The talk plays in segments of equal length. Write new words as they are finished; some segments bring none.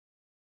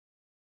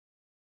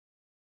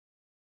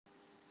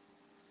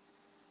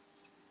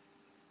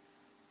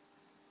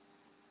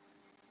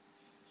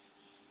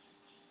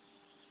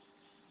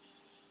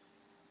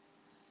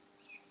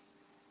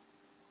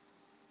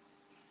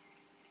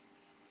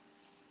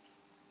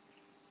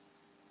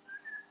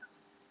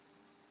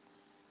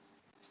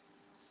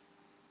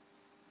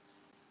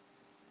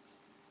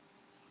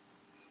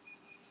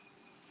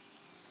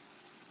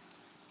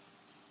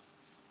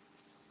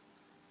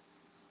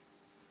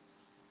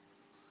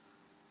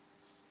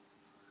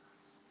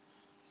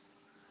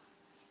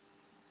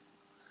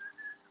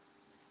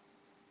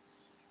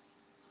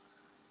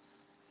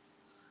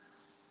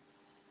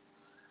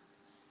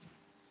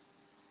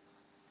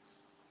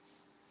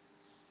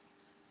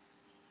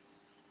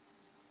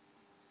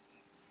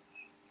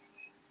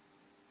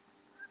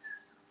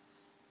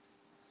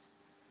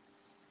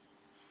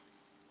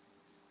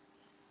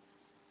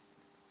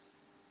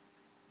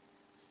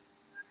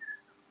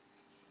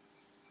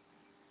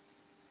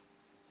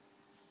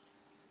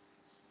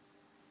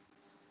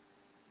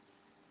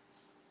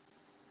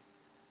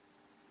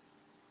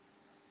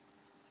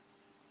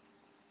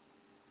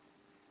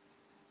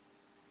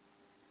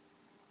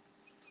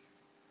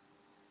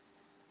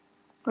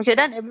Okay,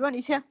 done. Everyone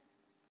is here.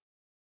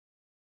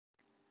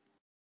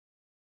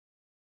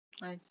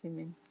 I see,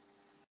 man.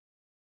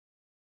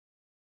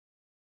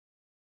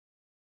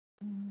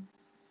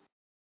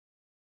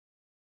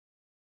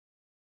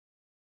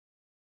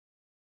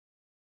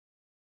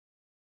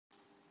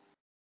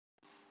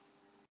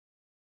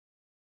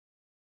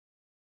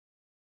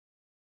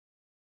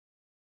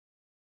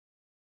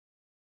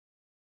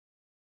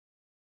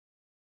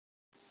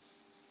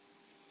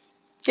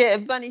 Okay,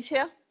 everyone is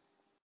here.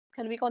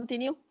 Can we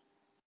continue?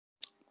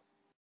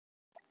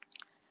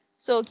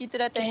 So kita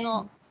dah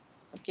tengok.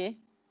 Okay.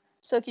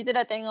 So kita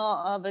dah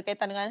tengok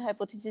berkaitan dengan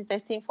hypothesis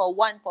testing for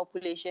one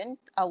population.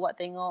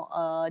 Awak tengok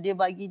dia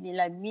bagi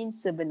nilai mean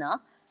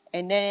sebenar.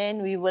 And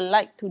then we would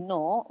like to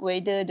know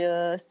whether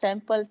the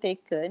sample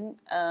taken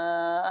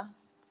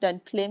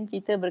dan claim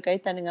kita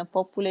berkaitan dengan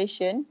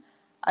population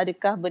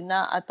adakah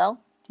benar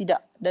atau tidak.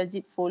 Does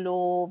it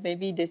follow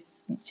maybe the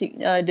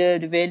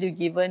value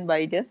given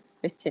by the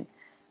question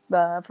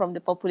from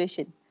the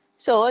population.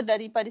 So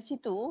daripada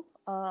situ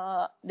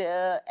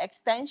the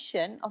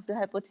extension of the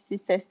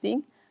hypothesis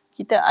testing,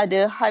 kita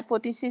ada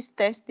hypothesis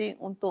testing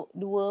untuk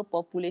dua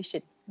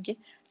population.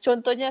 Okay.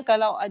 Contohnya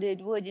kalau ada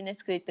dua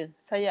jenis kereta.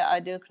 Saya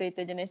ada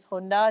kereta jenis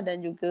Honda dan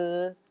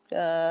juga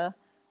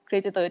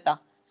kereta Toyota.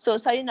 So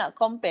saya nak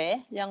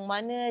compare yang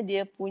mana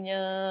dia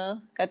punya,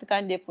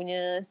 katakan dia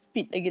punya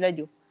speed lagi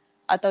laju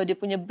atau dia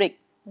punya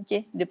brake.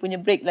 Okay. Dia punya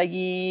brake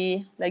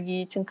lagi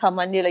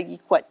cengkaman dia lagi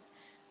kuat.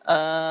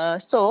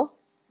 So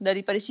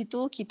daripada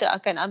situ kita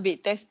akan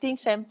ambil testing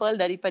sampel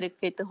daripada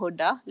kereta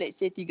Honda, let's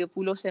say 30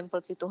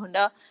 sampel kereta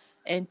Honda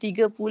and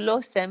 30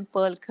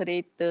 sampel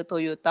kereta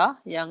Toyota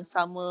yang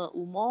sama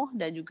umur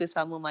dan juga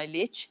sama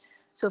mileage.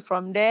 So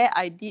from there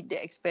I did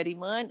the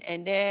experiment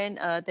and then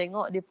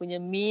tengok dia punya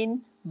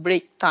mean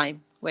brake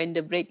time when the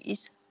brake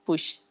is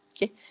push.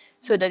 Okay.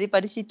 So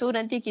daripada situ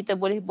nanti kita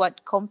boleh buat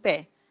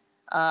compare.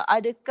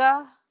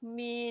 Adakah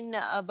mean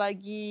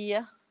bagi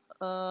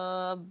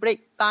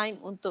brake time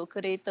untuk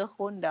kereta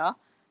Honda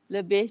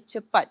lebih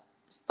cepat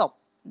stop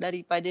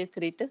daripada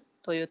kereta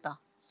Toyota.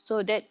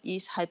 So that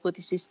is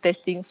hypothesis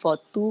testing for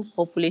two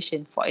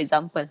population. For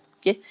example,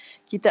 okay,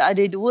 kita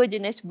ada dua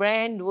jenis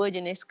brand, dua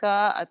jenis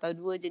car atau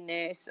dua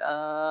jenis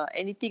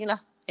anything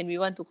lah, and we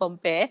want to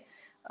compare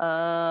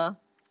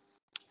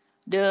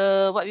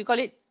the what we call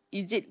it.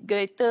 Is it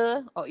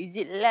greater or is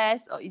it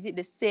less or is it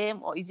the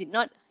same or is it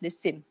not the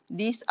same?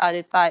 These are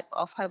the type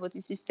of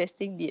hypothesis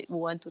testing that we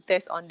want to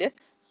test on the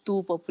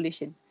two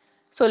population.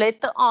 So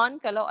later on,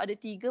 kalau ada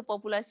 3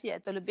 populasi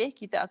atau lebih,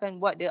 kita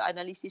akan buat the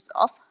analysis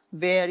of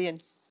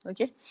variance.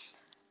 Okay.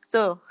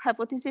 So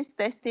hypothesis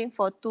testing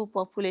for two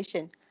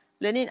population.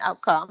 Learning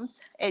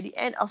outcomes. At the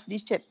end of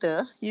this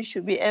chapter, you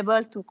should be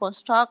able to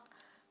construct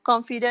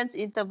confidence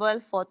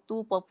interval for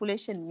two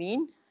population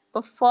mean,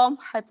 perform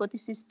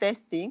hypothesis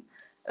testing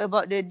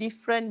about the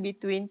difference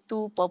between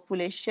two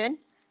population,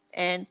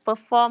 and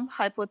perform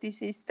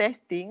hypothesis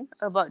testing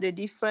about the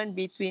difference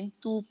between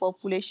two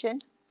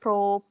population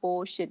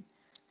proportion.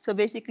 So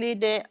basically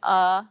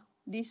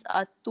these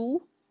are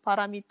two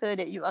parameter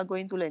that you are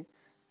going to learn.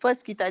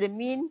 First kita ada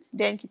mean,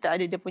 then kita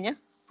ada dia punya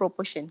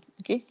proportion.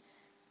 Okay.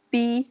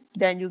 P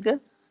dan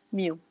juga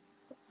mu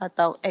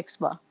atau X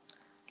bar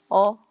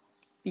or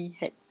P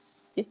hat.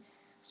 Okay.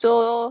 So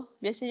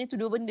biasanya tu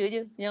dua benda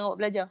je yang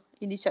awak belajar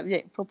in this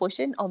subject,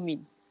 proportion or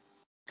mean.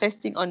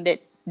 Testing on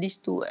that these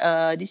two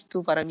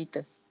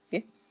parameter.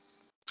 Okay.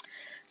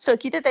 So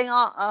kita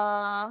tengok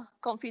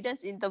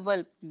confidence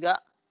interval juga.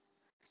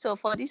 So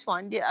for this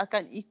one, dia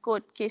akan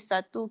ikut case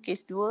 1,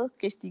 case 2,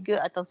 case 3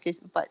 atau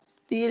case 4.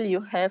 Still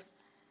you have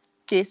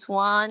case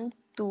 1,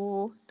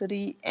 2,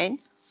 3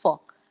 and 4.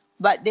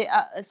 But they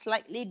are a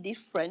slightly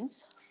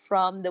different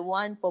from the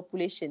one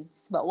population.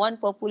 Sebab one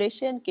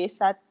population, case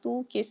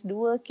 1, case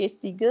 2, case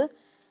 3,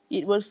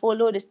 it will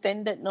follow the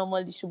standard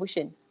normal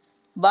distribution.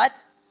 But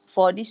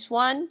for this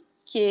one,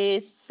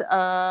 case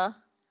 1,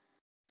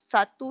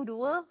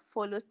 2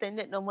 follow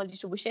standard normal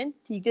distribution.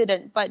 3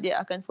 dan 4 dia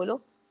akan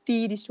follow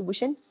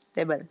T-distribution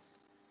table.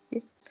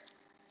 Okay.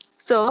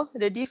 So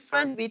the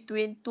difference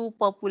between two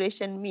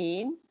population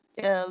mean,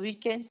 we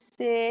can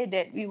say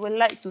that we would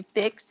like to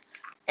take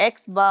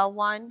X bar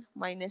 1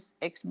 minus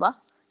X bar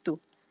 2.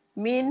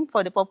 Mean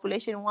for the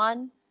population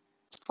 1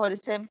 for the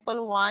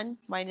sample 1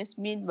 minus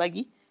mean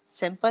bagi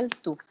sample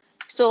 2.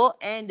 So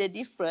and the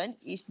difference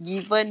is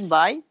given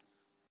by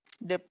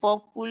the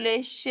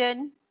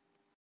population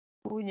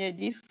punya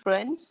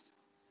difference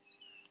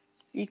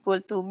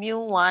equal to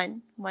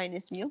mu1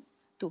 minus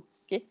mu2.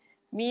 Okay.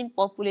 Mean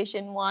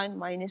population 1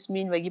 minus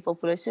mean bagi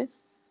population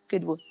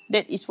kedua.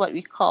 That is what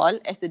we call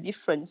as the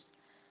difference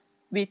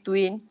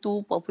between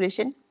two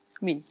population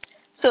mean.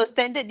 So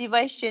standard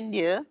deviation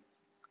dia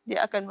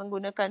akan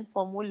menggunakan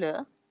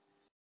formula.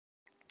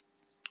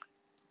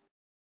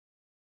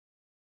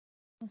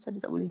 Masa dia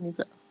tak boleh ni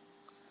pula.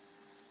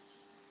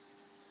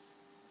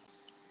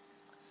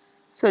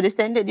 So the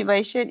standard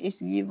deviation is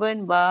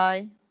given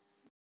by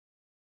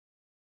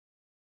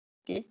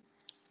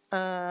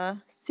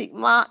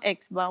sigma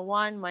x bar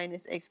 1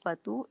 minus x bar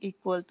 2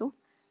 equal to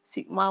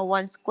sigma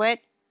 1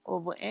 squared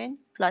over n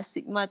plus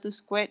sigma 2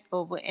 squared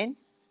over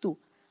n2.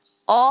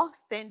 Or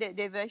standard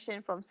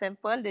deviation from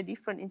sample, the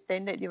difference in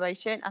standard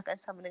deviation akan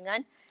sama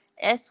dengan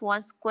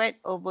S1 squared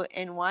over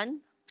N1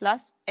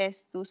 plus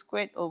S2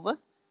 squared over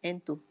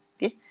N2.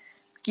 Okay.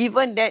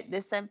 Given that the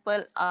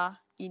sample are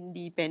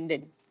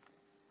independent.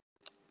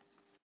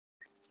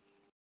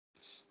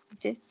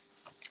 Okay.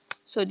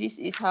 So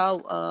this is how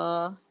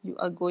you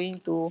are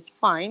going to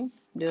find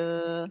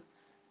the,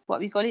 what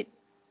we call it,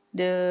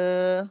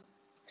 the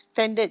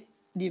standard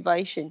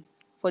deviation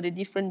for the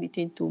difference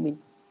between two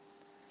mean.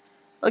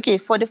 Okay,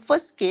 for the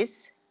first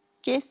case,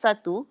 case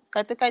 1,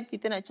 katakan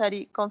kita nak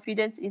cari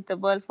confidence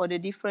interval for the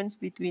difference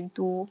between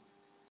two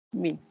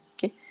mean.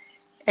 Okay,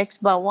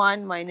 x bar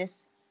 1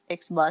 minus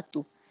x bar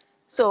 2.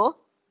 So,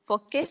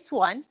 for case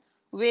 1,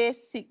 where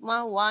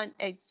sigma 1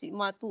 and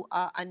sigma 2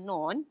 are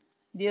unknown,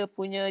 dia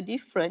punya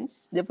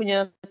difference, dia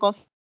punya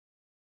confidence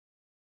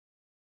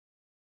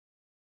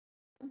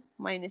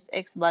minus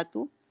x bar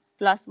 2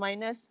 plus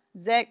minus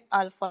z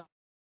alpha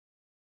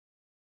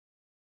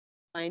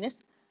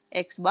minus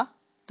x bar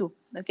 2.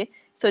 Okay,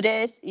 so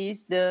that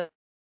is the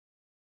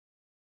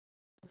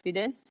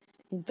confidence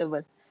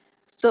interval.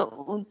 So,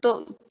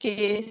 untuk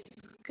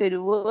case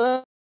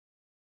kedua,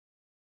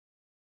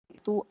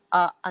 itu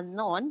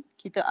unknown,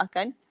 kita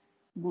akan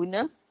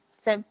guna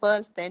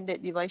sample standard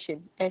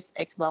deviation as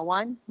x bar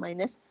 1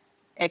 minus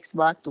x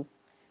bar 2.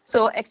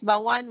 So, x bar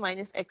 1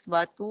 minus x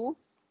bar 2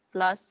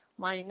 plus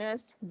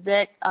minus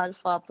z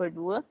alpha per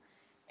 2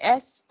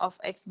 s of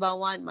x bar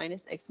 1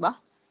 minus x bar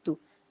 2.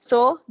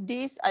 So,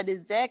 these are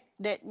the z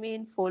that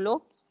mean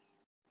follow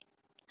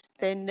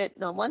standard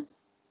normal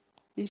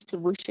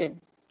distribution.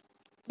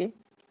 Okay.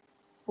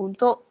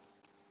 Untuk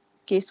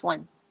case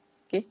 1.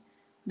 Okay.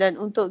 Dan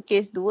untuk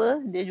case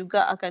 2, dia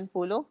juga akan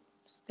follow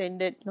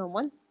standard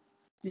normal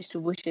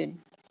distribution.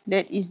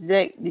 That is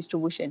Z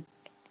distribution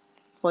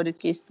for the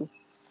case 2.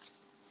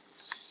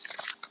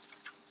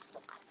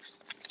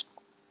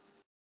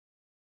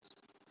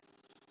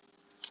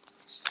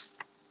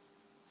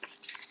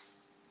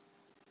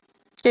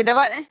 Okay,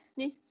 dapat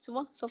ni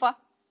semua so far?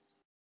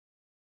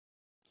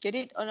 Get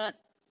it or not?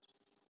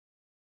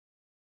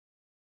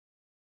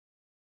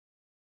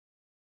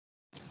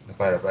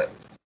 Dapat.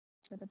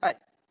 Dapat.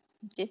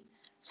 Okay.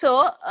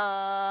 So,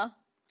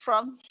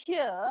 from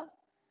here,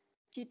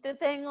 kita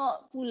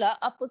tengok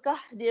pula apakah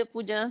dia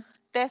punya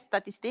test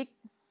statistik.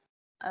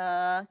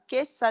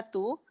 Case 1,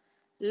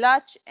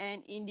 large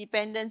and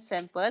independent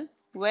sample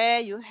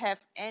where you have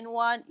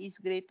N1 is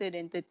greater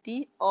than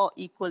 30 or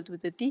equal to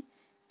 30,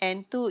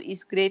 N2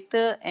 is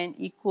greater and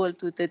equal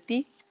to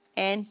 30,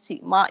 and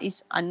sigma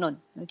is unknown.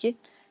 Okay.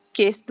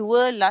 Case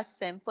 2, large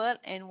sample,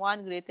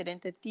 N1 greater than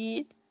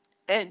 30,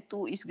 N2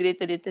 is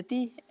greater than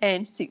 30,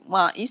 and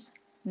sigma is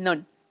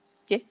known.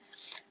 Okay.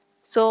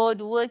 So,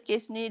 dua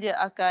case ni dia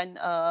akan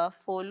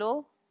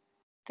follow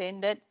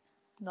standard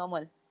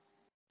normal.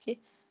 Okay.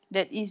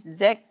 That is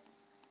Z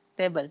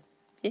table.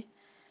 Okay.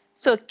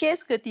 So,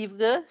 case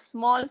ketiga,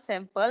 small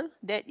sample,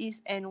 that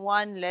is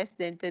N1 less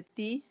than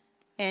 30,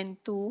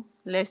 N2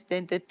 less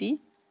than 30.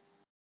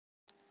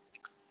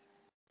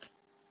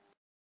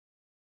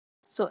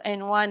 So,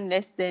 N1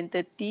 less than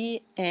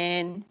 30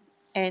 and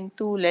N2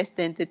 less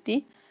than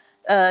 30.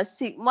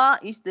 Sigma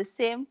is the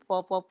same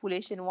for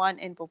population 1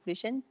 and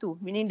population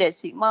 2, meaning that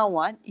sigma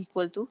 1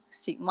 equal to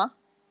sigma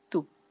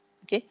 2.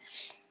 Okay.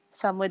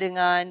 Sama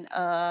dengan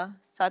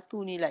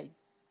satu nilai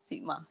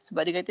sigma.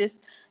 Sebab dia kata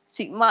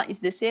sigma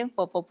is the same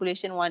for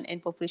population 1 and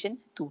population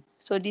 2.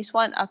 So this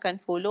one akan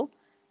follow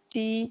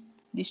T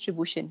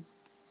distribution.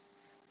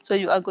 So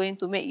you are going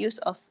to make use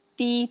of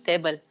T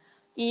table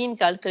in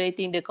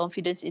calculating the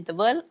confidence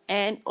interval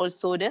and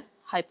also the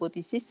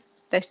hypothesis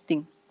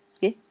testing.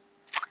 Okay.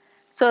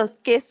 So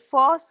case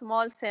 4,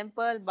 small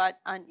sample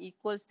but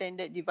unequal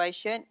standard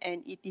deviation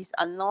and it is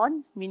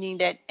unknown, meaning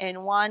that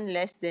N1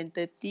 less than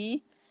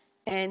 30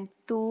 and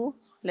 2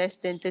 less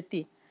than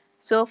 30.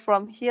 So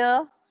from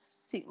here,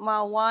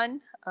 sigma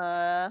 1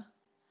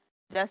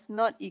 does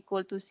not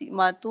equal to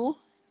sigma 2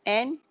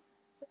 and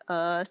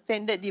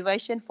standard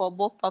deviation for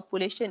both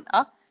population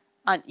are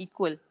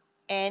unequal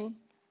and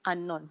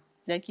unknown.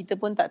 Dan kita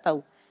pun tak tahu.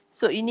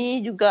 So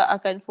ini juga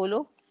akan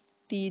follow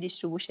T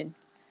distribution.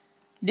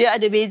 Dia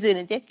ada beza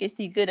nanti case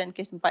 3 dan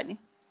case 4 ni.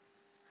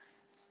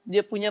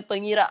 Dia punya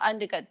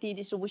pengiraan dekat T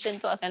distribution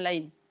tu akan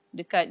lain.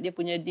 Dekat dia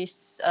punya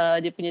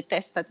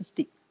test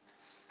statistik.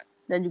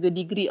 Dan juga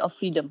degree of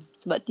freedom.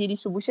 Sebab T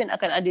distribution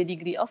akan ada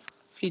degree of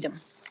freedom.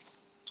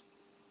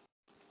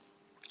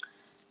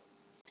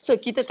 So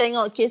kita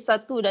tengok case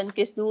 1 dan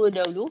case 2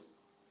 dahulu.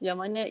 Yang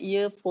mana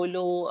ia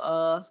follow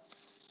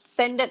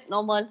standard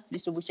normal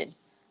distribution.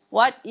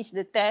 What is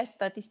the test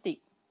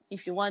statistic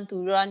if you want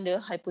to run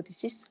the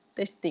hypothesis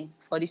testing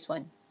for this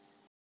one?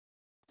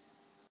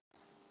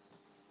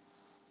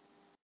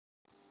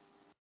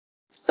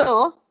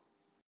 So,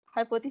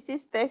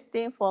 hypothesis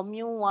testing for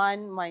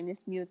mu1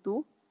 minus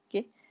mu2.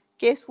 Okay.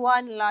 Case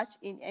 1, large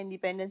in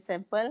independent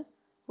sample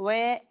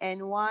where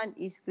N1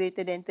 is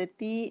greater than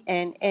 30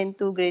 and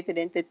N2 greater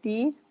than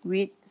 30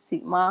 with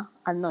sigma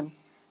unknown.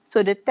 So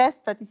the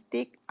test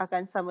statistik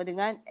akan sama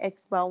dengan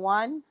X bar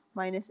 1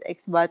 minus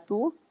X bar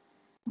 2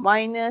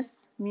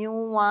 minus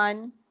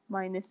mu1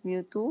 minus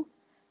mu2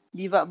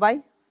 divided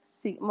by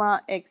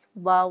sigma X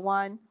bar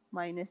 1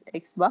 minus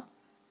X bar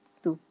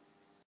 2.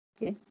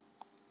 Okay.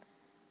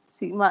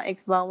 Sigma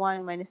X bar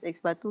 1 minus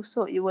X bar 2.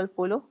 So it will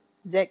follow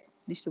Z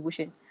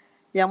distribution.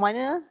 Yang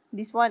mana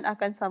this one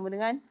akan sama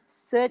dengan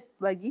cert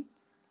bagi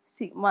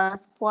sigma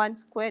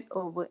 1 squared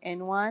over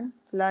N1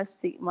 plus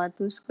sigma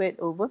 2 squared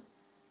over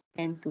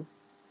N2.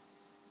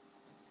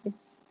 Okay.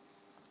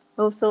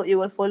 Also, it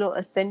will follow a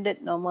standard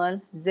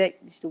normal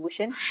Z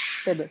distribution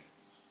table.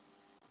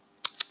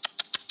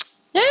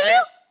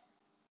 Ya.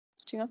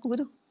 Cing aku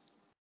betul.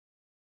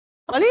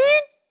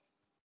 Olin!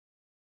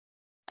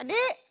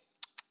 Adik!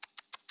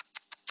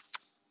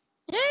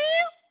 Ya.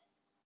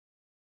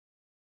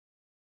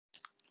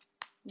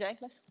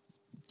 Jangan kelas.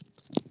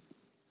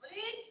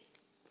 Olin!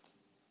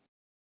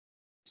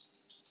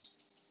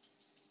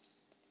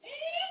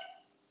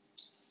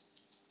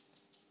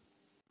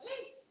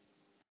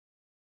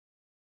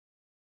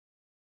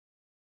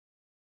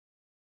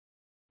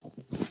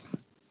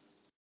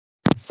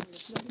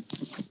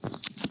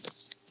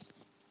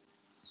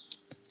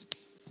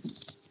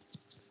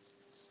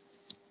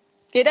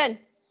 Okay,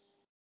 done.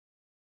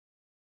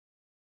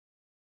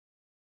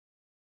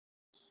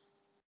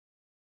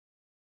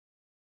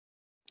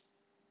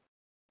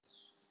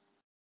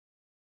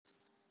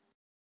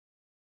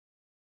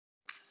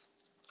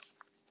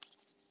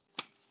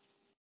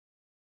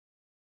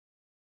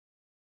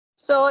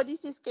 So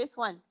this is case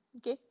 1.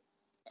 Okay.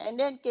 And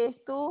then case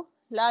 2,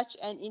 large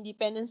and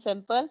independent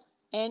sample.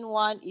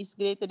 N1 is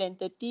greater than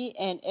 30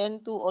 and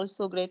N2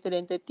 also greater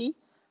than 30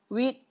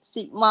 with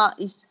sigma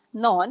is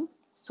none.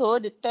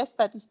 So the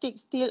test statistic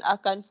still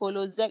akan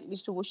follow Z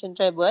distribution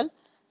table.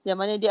 Yang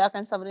mana dia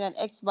akan sama dengan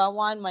X bar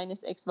 1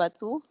 minus X bar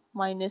 2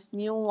 minus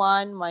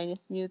mu1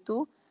 minus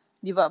mu2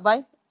 divided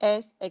by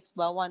S X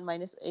bar 1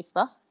 minus X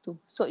bar 2.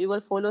 So it will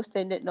follow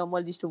standard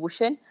normal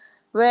distribution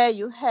where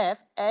you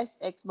have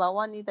S X bar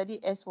 1 ni tadi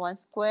S1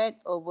 squared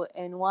over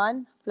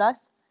N1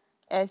 plus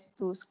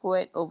S2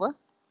 squared over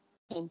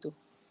N2.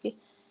 Okay.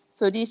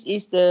 So this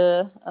is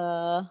the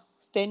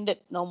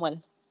standard normal.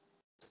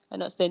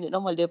 Not standard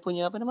normal, dia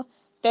punya apa nama?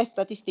 Test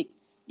statistic.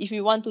 If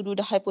you want to do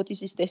the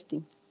hypothesis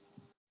testing.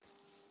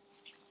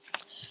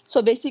 So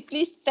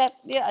basically step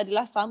dia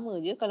adalah sama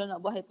je kalau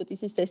nak buat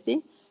hypothesis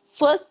testing.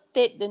 First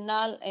state the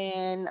null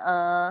and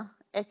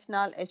H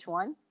null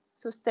H1.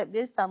 So step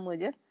dia sama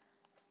je.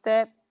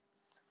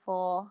 Steps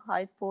for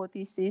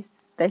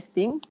hypothesis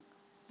testing.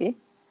 Okay.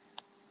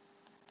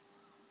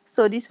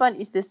 So this one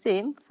is the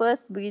same.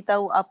 First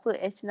beritahu apa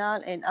H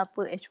null and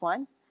apa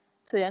H1.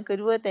 So yang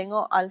kedua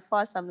tengok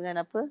alpha sama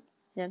dengan apa.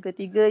 Yang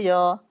ketiga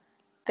your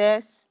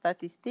test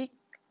statistik.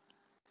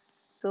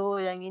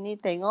 So yang ini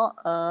tengok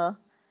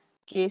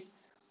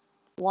case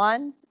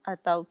 1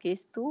 atau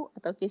case 2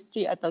 atau case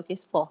 3 atau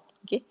case 4.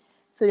 Okay.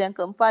 So yang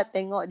keempat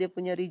tengok dia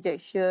punya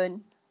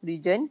rejection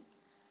region.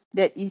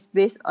 That is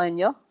based on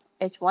your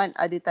H1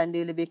 ada tanda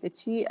lebih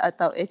kecil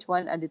atau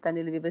H1 ada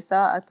tanda lebih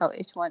besar atau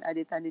H1 ada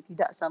tanda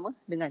tidak sama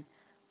dengan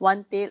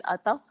one tail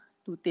atau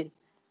two tail.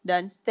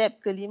 Dan step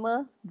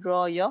kelima,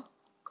 draw your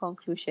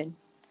conclusion.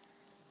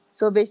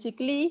 So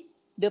basically,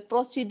 the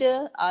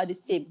procedure are the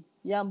same.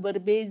 Yang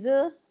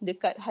berbeza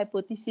dekat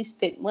hypothesis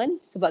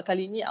statement sebab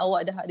kali ni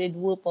awak dah ada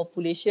dua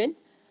population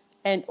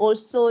and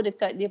also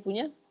dekat dia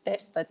punya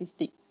test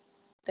statistik.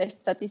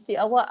 Test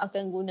statistik awak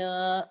akan guna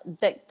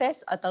Z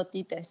test atau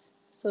T test.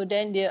 So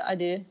then dia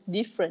ada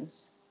difference.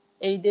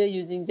 Either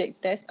using Z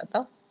test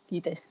atau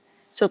T test.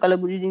 So kalau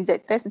using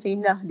Z test macam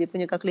inilah dia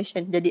punya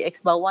calculation. Jadi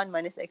X bar 1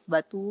 minus X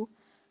bar 2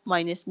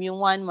 minus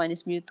mu1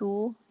 minus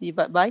mu2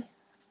 divided by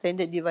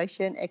standard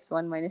deviation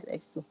X1 minus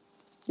X2.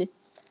 Okay.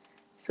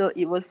 So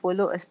it will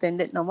follow a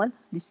standard normal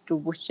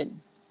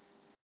distribution.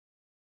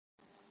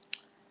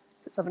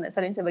 Siapa nak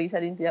salin, saya bagi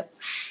salin sekejap.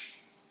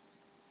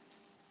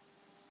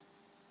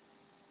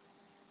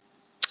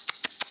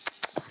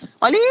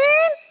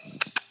 Olin!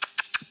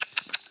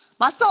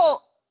 Masuk!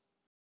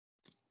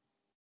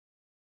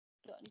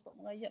 Tak ni kok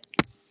mengayap.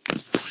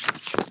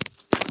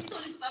 Ni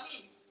tulis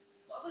kami.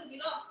 Buat apa lagi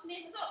lah?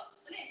 Ni masuk.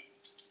 Olin.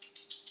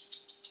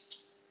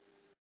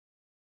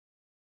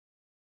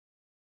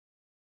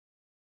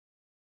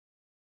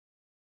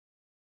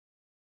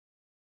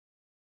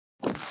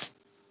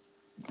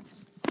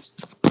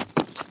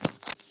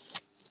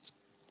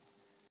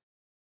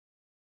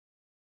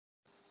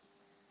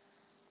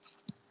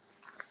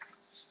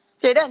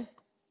 Okay, done.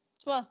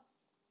 Semua.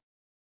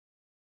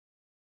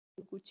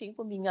 Kucing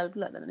pun bingal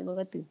pula tak nak dengar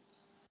kata.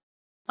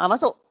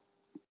 Masuk.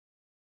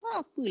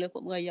 Apalah kok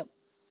merayap.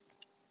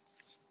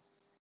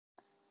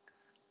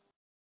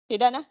 Okay,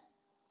 done lah.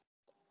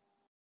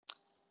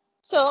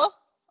 So,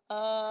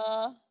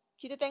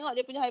 kita tengok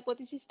dia punya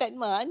hypothesis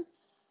statement.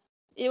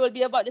 It will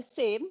be about the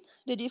same.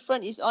 The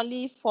difference is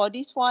only for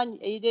this one,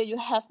 either you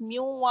have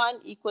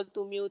mu1 equal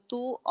to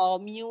mu2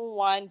 or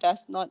mu1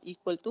 does not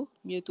equal to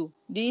mu2.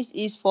 This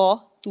is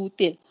for two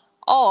tail.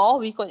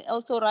 Or we can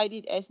also write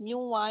it as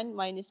mu1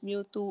 minus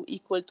mu2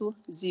 equal to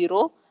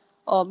 0,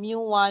 or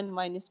mu1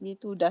 minus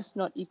mu2 does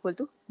not equal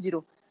to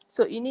 0.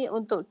 So ini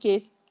untuk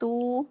case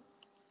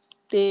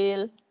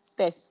two-tail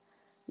test,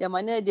 yang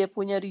mana dia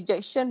punya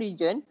rejection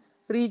region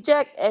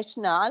reject H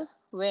null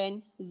when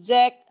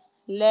Z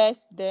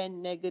less than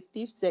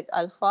negative Z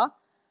alpha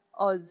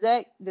or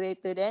Z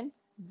greater than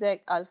Z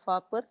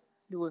alpha per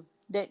 2.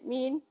 That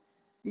means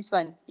this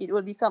one, it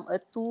will become a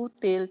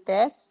two-tail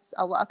test.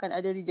 Awak akan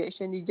ada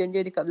rejection region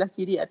dia dekat belah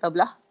kiri atau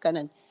belah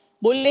kanan.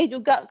 Boleh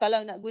juga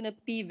kalau nak guna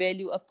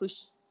p-value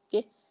approach.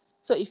 Okay.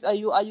 So if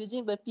you are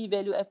using the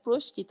p-value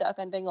approach, kita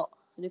akan tengok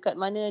dekat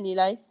mana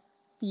nilai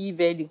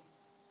p-value.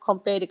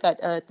 Compare dekat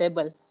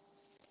table.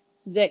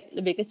 Z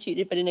lebih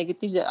kecil daripada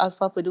negatif Z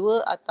alpha per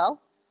 2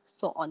 atau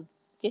so on.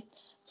 Okay.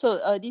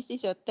 So this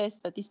is your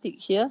test statistic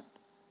here.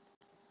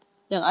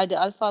 Yang ada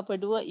alpha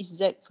per 2 is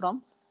Z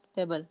from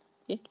table.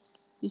 Okay.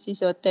 This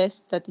is your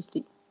test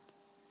statistic.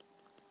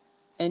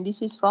 And this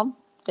is from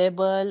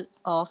table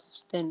of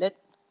standard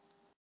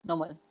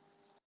normal.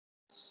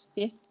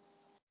 Okay.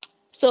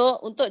 So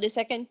untuk the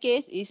second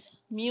case is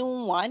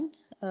mu1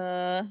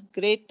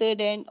 greater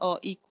than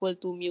or equal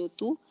to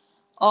mu2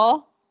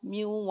 or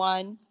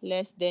mu1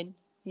 less than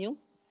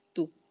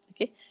mu2.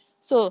 Okay.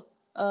 So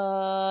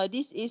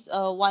this is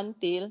a one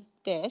tail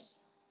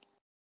test.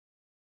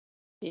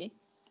 Okay.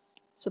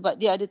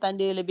 Sebab dia ada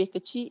tanda lebih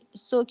kecil,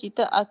 so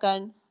kita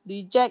akan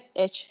reject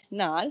H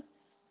null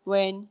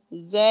when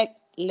Z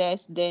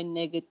less than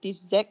negative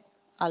Z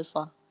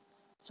alpha.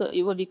 So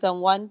it will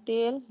become one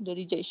tail, the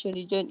rejection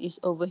region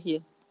is over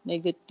here,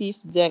 negative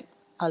Z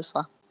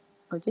alpha.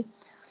 Okay.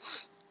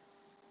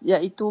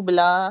 Iaitu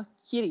belah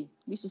kiri.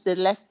 This is the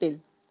left tail.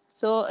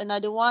 So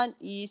another one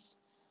is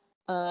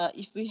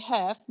if we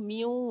have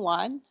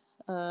mu1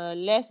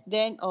 less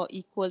than or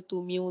equal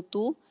to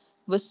mu2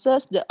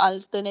 versus the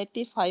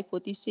alternative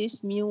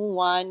hypothesis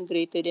mu1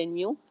 greater than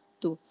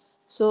mu2.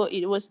 So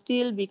it will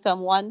still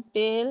become one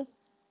tail,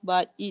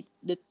 but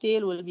the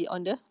tail will be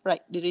on the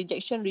right. The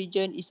rejection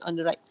region is on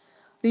the right.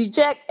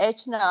 Reject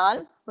H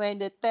null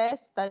when the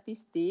test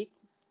statistic,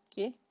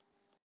 okay,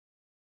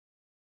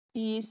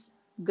 is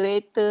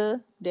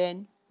greater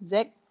than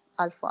Z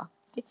alpha.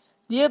 Okay.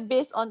 Dia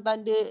based on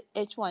tanda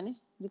H1.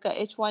 Dekat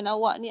H1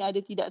 awak ni ada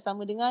tidak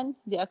sama dengan,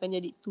 dia akan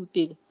jadi two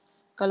tail.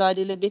 Kalau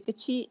ada lebih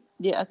kecil,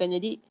 dia akan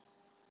jadi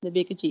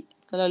lebih kecil.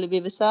 Kalau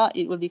lebih besar,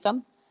 it will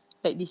become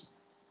like this.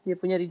 Dia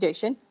punya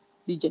rejection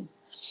region.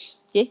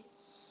 Okay.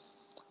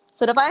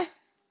 So dapat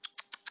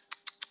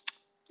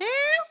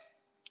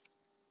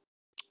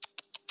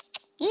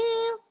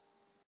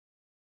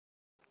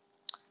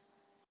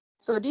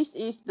So this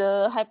is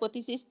the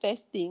hypothesis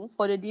testing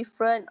for the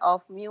difference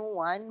of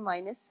mu1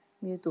 minus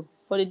mu2,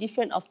 for the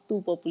difference of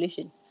two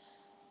population.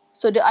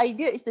 So the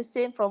idea is the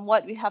same from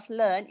what we have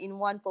learned in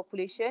one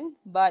population,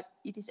 but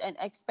it is an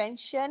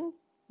expansion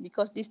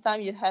because this time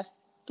you have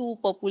two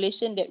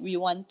population that we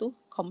want to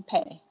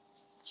compare.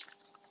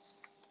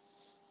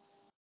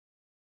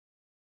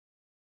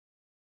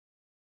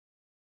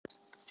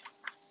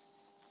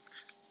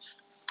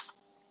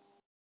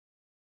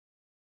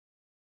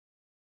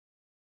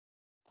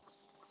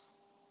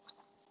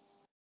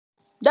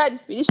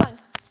 Done. Finish one.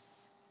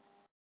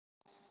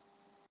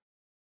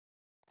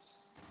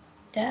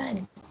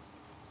 Done.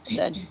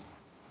 Done.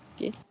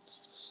 Okay.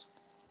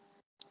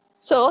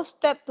 So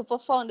step to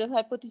perform the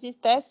hypothesis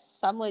test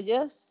sama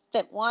je.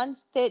 Step 1,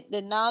 state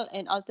the null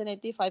and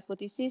alternative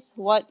hypothesis.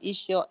 What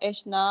is your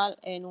H null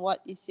and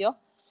what is your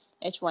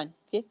H1?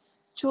 Okay.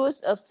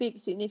 Choose a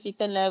fixed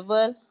significant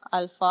level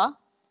alpha.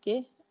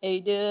 Okay.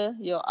 Either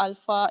your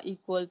alpha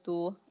equal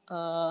to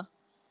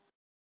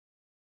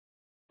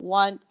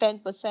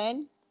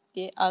 10%.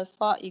 Okay.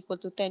 Alpha equal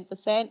to 10%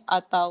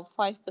 atau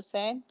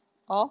 5%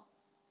 or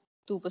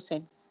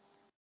 2%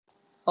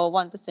 or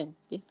 1%.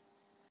 Okay.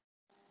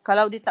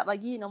 Kalau dia tak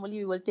bagi,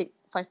 normally we will take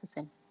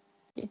 5%.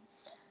 Okay.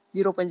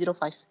 0.05.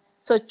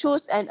 So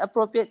choose an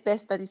appropriate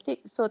test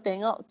statistic. So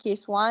tengok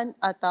case 1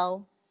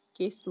 atau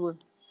case 2.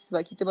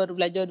 Sebab kita baru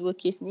belajar dua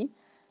case ni.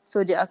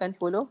 So dia akan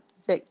follow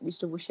Z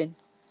distribution.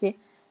 Okay.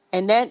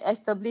 And then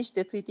establish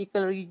the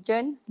critical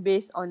region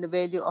based on the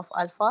value of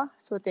alpha.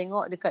 So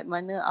tengok dekat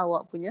mana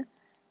awak punya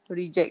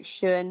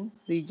rejection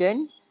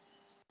region.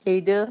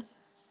 Either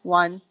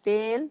one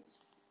tail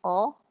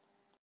or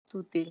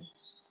two tail.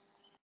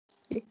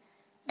 Okay.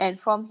 And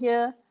from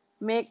here,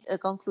 make a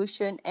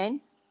conclusion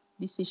and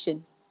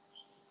decision.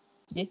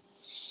 Okay.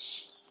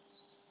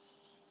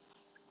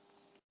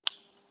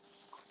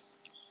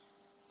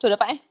 So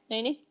dapat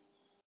yang ini?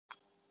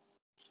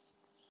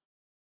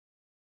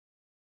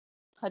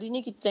 Hari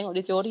ni kita tengok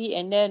dia teori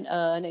and then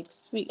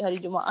next week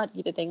hari Jumaat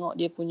kita tengok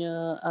dia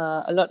punya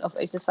a lot of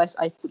exercise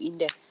I put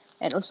in there.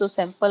 And also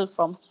sample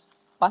from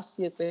past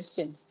year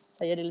question.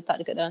 Saya ada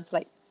letak dekat dalam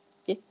slide.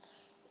 Okay.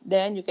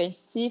 Then you can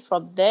see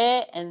from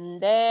there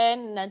and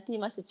then nanti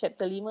masa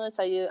chapter 5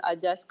 saya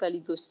ajar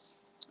sekaligus.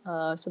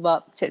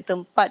 Sebab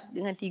chapter 4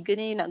 dengan 3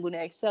 ni nak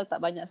guna Excel tak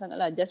banyak sangat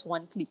lah. Just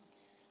one click.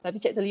 Tapi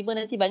chapter 5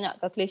 nanti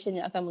banyak calculation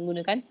yang akan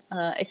menggunakan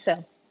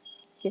Excel.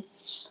 Okay.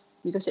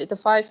 Because chapter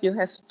 5 you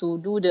have to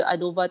do the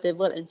ANOVA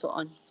table and so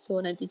on.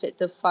 So nanti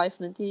chapter 5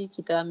 nanti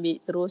kita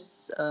ambil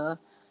terus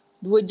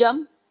 2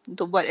 jam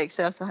untuk buat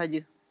Excel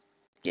sahaja.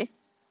 Okay.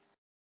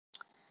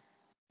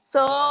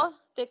 So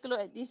take a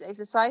look at this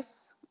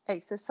exercise.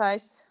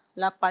 Exercise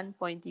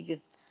 8.3.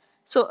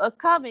 So a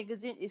car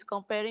magazine is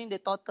comparing the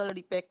total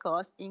repair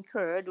cost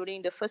incurred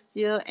during the first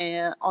year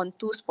on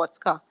 2 sports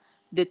car.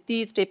 The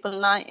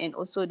T999 and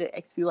also the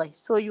XPY.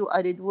 So you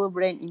ada 2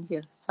 brand in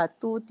here.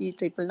 Satu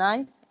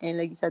T999 and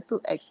lagi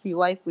satu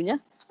XPY punya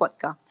sport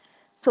car.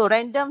 So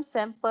random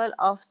sample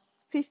of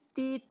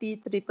 50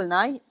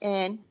 T999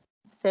 and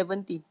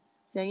 70.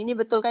 Yang ini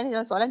betul kan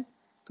dalam soalan?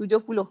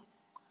 70.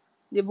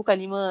 Dia bukan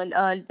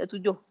 70.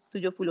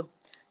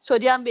 So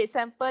dia ambil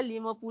sampel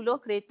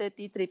 50 kereta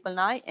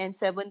T999 and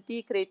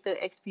 70 kereta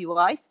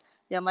XPY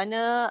yang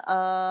mana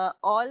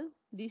all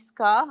this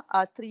car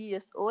are 3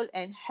 years old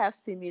and have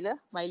similar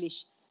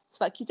mileage.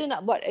 Sebab kita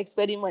nak buat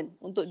eksperimen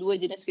untuk 2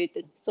 jenis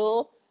kereta.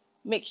 So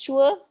make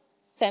sure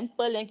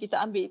sampel yang kita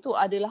ambil itu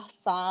adalah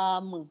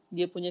sama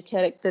dia punya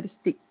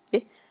karakteristik.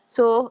 Okay.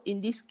 So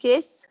in this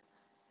case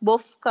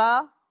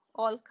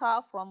all car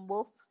from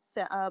both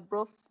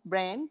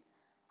brand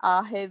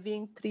are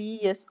having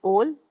 3 years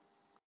old,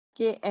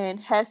 okay, and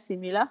have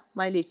similar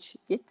mileage.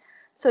 Okay.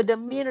 So the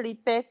mean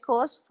repair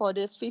cost for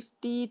the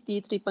 50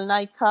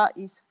 T999 car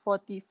is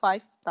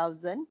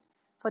 45,500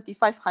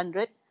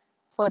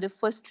 for the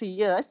first 3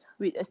 years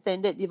with a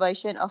standard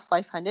deviation of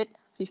 550.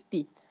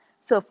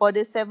 So for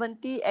the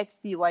 70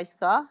 XPY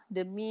car,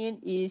 the mean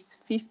is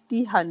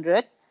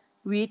 50,100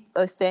 with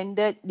a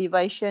standard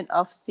deviation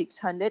of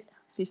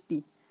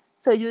 650.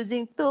 So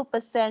using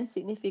 2%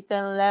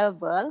 significant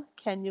level,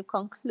 can you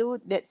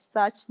conclude that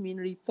such mean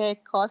repair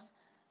costs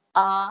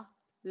are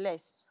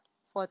less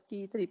for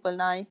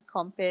T999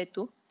 compared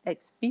to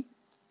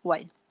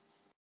XPY?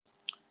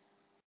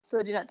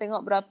 So dia nak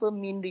tengok berapa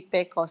mean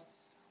repair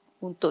costs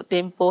untuk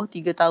tempoh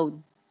 3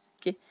 tahun.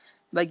 Okay.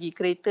 Bagi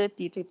kereta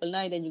T999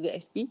 dan juga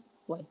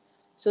XPY.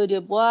 So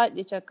dia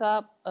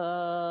cakap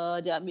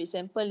dia ambil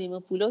sampel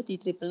 50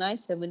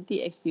 T999,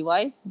 70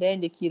 XPY. Then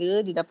dia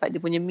kira dia dapat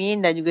dia punya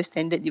mean dan juga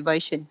standard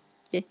deviation.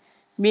 Okay.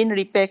 Mean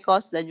repair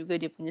cost dan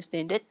juga dia punya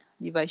standard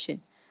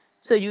deviation.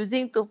 So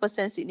using 2%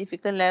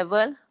 significant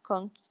level,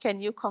 can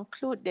you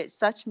conclude that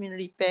such mean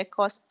repair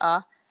costs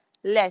are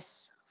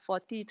less for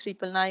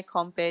T999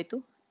 compared to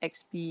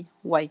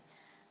XPY?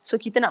 So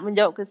kita nak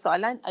menjawab ke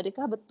soalan,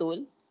 adakah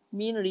betul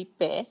mean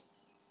repair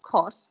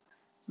cost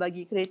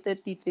bagi kereta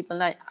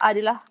T999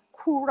 adalah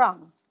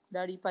kurang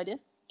daripada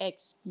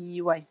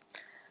XPY?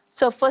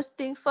 So first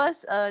thing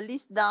first,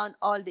 list down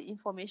all the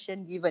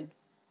information given.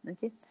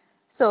 Okay.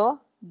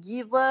 So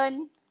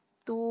given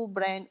 2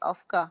 brand of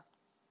car,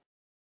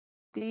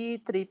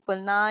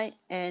 T999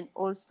 and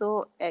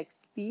also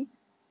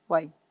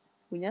XPY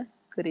punya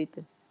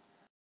kereta.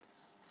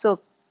 So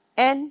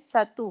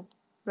N1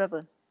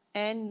 berapa?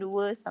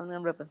 N2 sama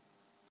dengan berapa?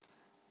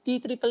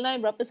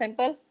 T999 berapa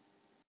sampel?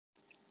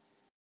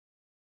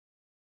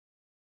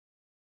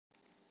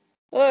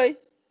 Oi,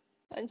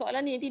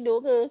 soalan ni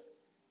tidur ke?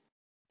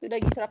 Tu dah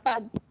pergi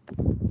sarapan.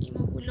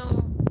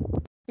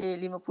 50. Okay,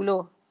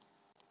 50.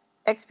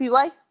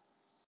 XPY?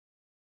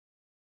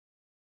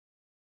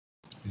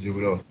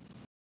 70.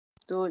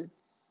 Betul.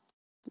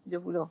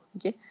 70.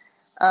 Okay.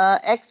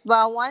 X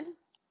bar 1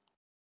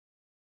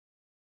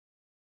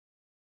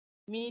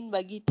 mean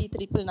bagi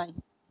T999.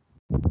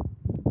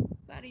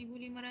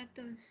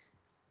 4,500.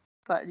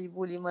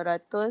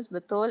 4,500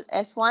 betul.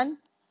 S1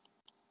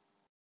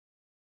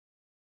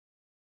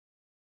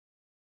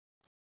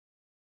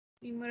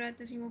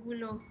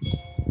 550.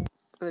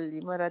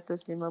 betul,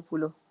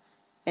 550.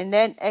 And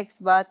then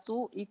X bar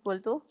 2 equal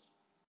to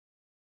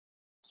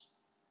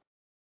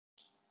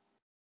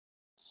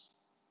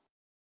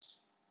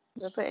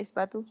berapa X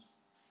bar 2?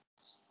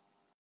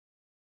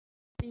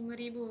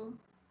 5,000.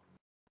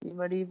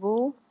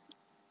 5,000.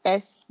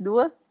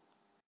 S2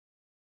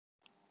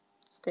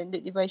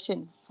 standard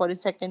deviation for the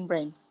second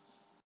brand.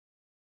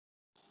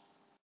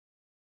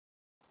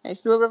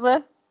 S2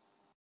 berapa?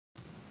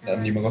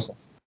 650.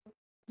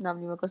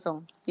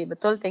 650. Okay,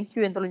 betul. Thank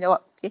you yang tolong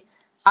jawab. Okay.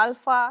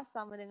 Alpha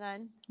sama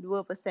dengan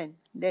 2%.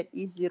 That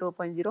is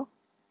 0.02.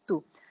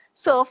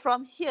 So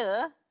from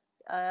here,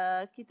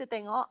 kita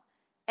tengok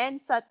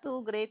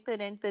N1 greater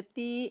than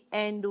 30,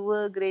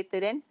 N2 greater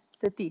than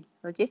 30.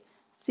 Okay.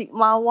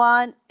 Sigma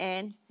 1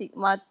 and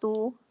sigma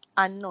 2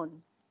 unknown.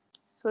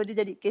 So dia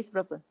jadi case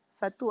berapa?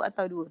 1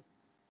 atau 2?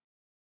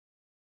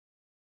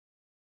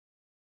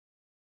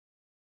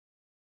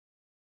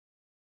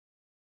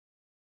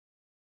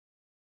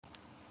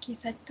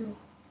 Case 1.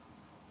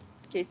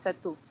 Case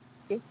 1.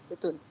 Okay,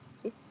 betul.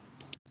 Okay.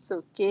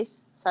 So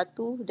case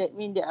 1, that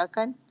means dia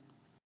akan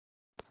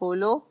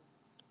follow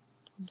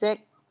Z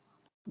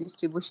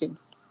distribution.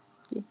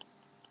 Okay.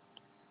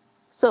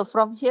 So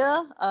from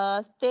here,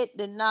 state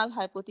the null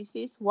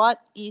hypothesis.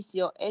 What is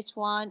your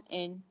H1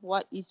 and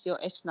what is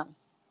your H0?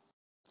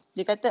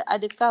 Dia kata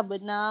adakah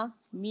benar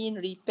mean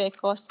repair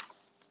cost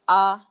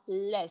are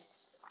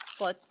less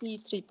for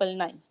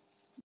T999?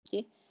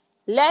 Okay.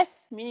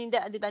 Less meaning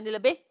that ada tanda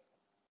lebih.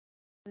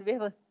 Lebih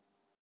apa?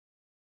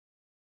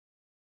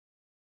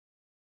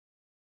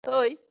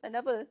 Oi,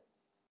 tanda apa?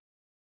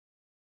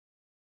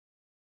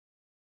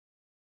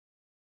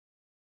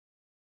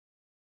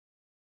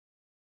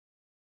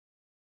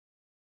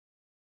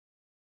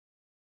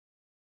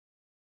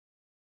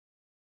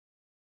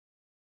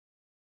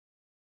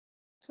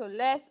 So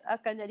less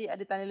akan jadi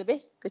ada tanda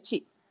lebih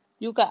kecil.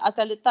 You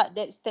akan letak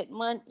that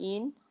statement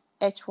in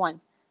H1.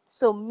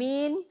 So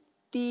mean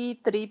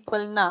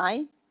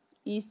T999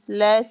 is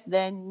less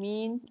than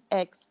mean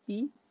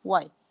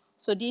XPY.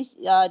 So these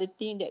are the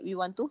thing that we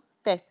want to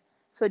test.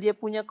 So dia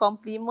punya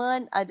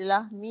complement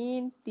adalah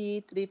mean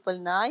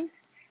T999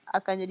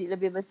 akan jadi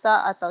lebih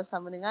besar atau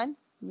sama dengan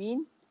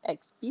mean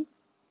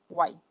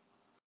XPY.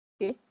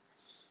 Okay.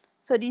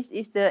 So this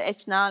is the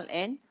H0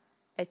 and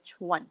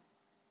H1.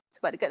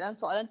 Sebab dekat dalam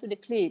soalan tu dia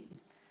clear.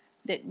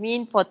 That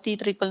mean for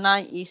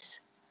T999 is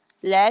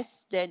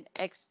less than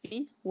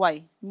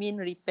XPY, mean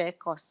repair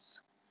cost.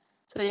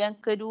 So yang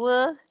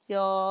kedua,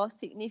 your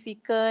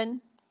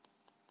significant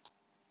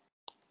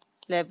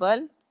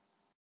level,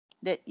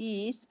 that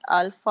is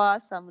alpha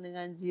sama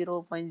dengan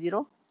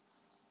 0.02.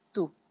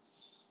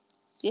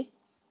 Okay,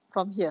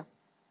 from here.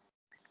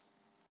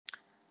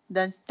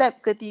 Dan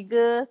step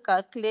ketiga,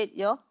 calculate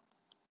your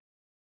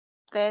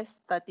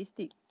test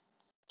statistic.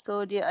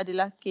 So dia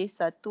adalah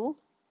case 1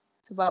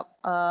 sebab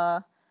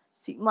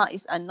sigma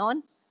is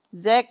unknown.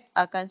 Z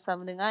akan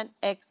sama dengan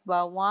X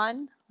bar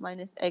 1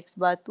 minus X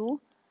bar 2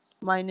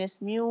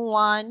 minus mu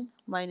 1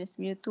 minus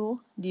mu 2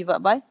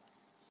 divided by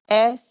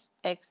S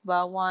X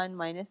bar 1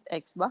 minus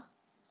X bar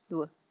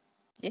 2.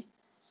 Okay.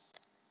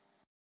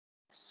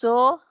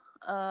 So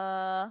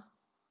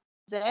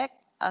Z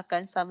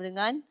akan sama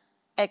dengan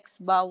X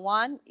bar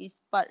 1 is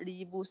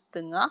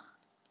 4,500.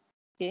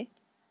 Okay.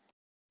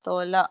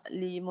 Tolak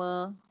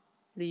 5,000.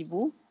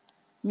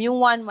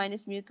 Mu1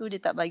 minus mu2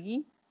 dia tak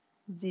bagi.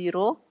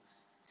 0.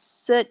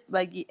 Set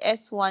bagi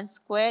S1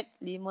 squared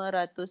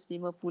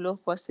 550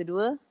 kuasa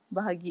 2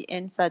 bahagi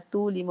N1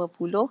 50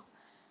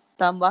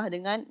 tambah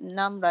dengan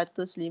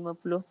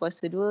 650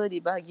 kuasa 2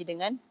 dibahagi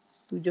dengan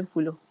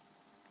 70.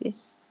 Okay.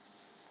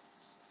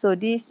 So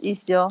this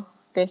is your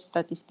test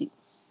statistic.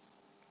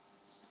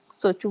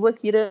 So cuba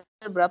kira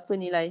berapa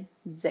nilai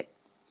Z.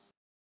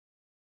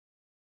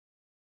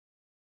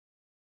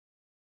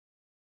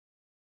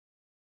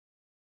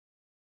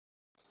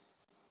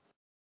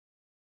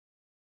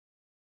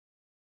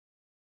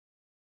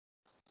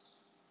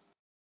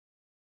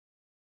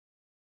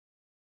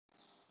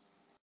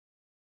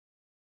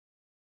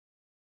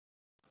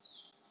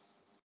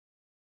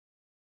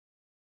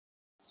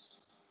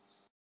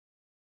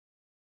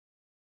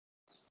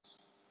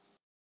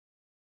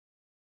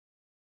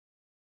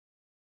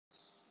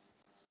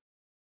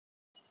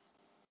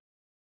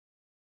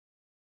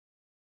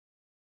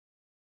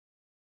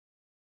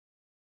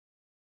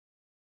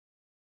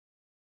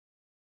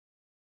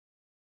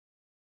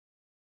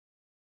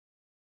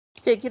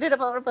 Okay, kira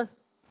dapat berapa?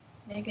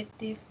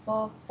 Negative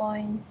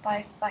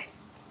 4.55.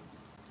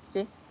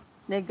 Okay.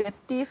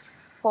 Negative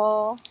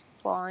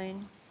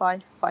 4.55.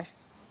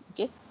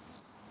 Okay.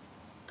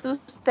 Tu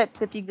step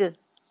ketiga.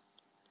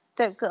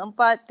 Step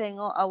keempat,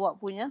 tengok awak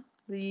punya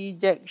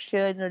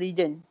rejection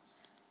region.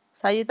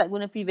 Saya tak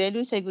guna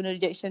p-value, saya guna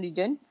rejection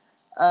region.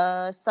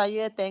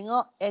 Saya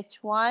tengok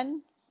H1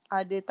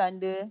 ada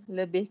tanda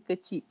lebih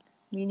kecil.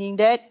 Meaning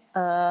that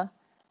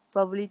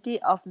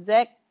probability of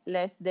Z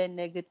less than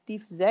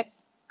negative Z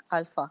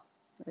alpha.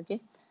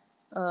 Okay.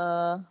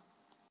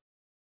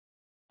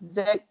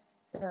 Z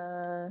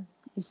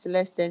is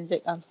less than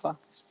Z alpha.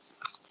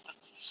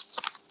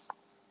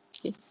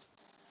 Okay.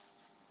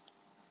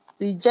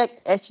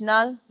 Reject H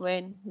null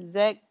when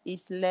Z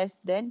is less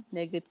than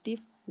negative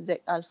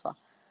Z alpha.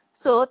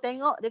 So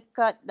tengok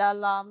dekat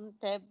dalam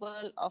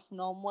table of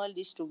normal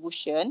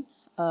distribution,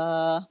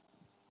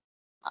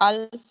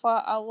 alpha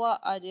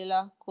awak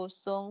adalah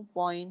 0.2.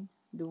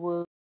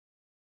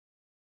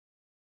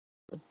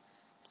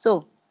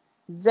 So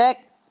Z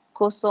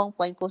 0.02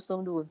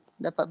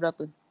 dapat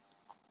berapa?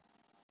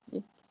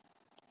 Okay.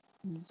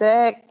 Z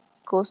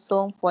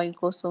 0.02.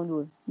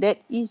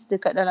 That is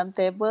dekat dalam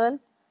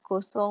table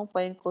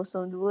 0.02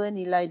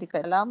 nilai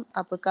dekat dalam,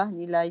 apakah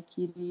nilai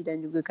kiri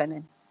dan juga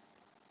kanan.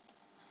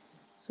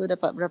 So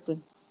dapat berapa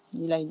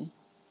nilainya?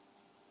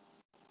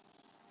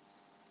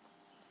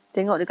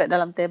 Tengok dekat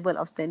dalam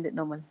table of standard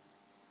normal.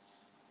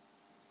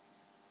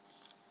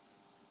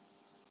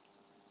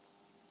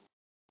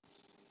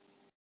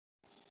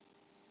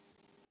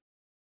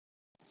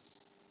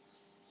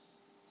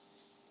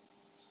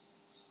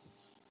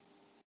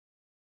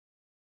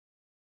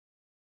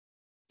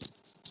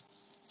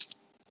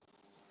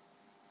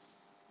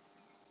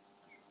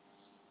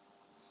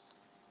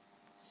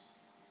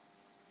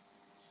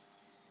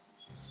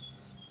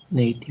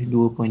 Negatif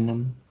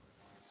 2.6.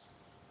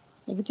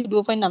 Negatif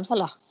 2.6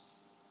 salah.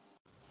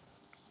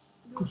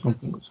 0.0.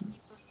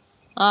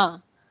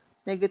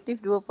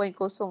 Negatif 2.06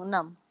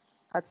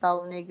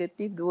 atau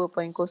negatif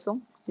 2.05.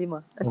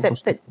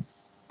 Accepted.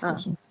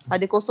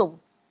 Ada kosong.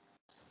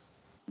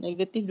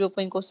 Negatif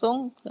 2.0,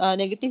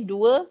 negatif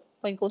 2.0,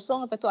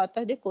 lepas tu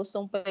atas dia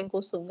 0.0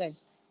 kan.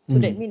 So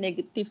that means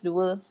negatif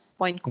 2.0.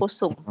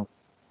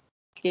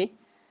 Okay.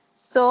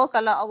 So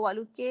kalau awak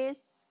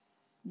lukis,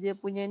 dia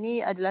punya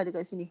ni adalah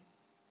dekat sini.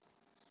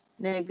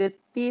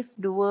 Negatif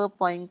 2.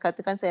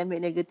 Katakan saya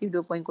ambil negatif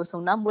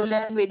 2.06,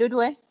 boleh ambil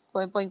dua-dua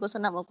 0.06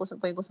 atau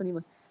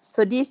 0.05.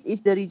 So this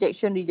is the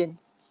rejection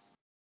region.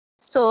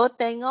 So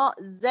tengok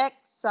Z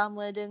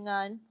sama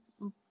dengan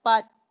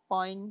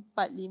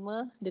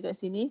 4.45 dekat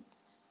sini.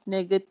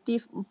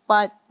 Negatif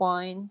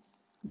 4.55.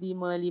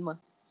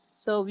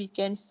 So we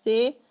can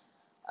say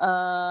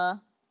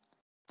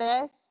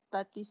test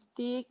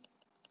statistik,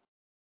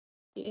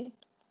 okay,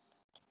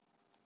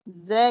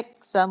 Z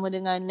sama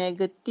dengan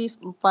negatif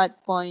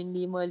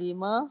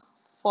 4.55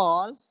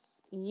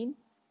 falls in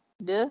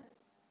the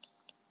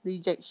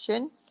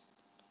rejection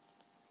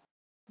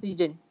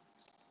region.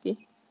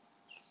 Okay.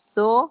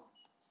 So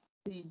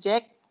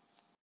reject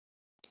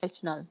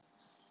H null.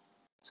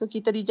 So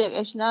kita reject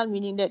H null,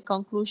 meaning that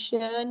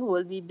conclusion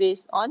will be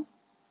based on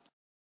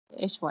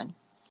H1.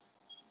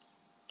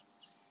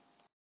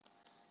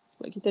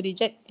 Sebab kita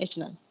reject H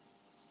null.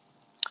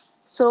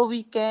 So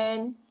we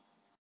can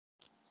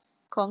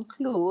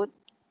conclude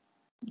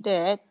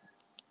that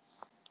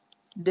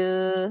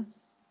the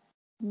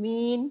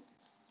mean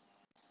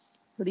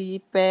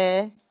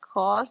repair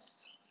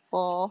cost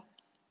for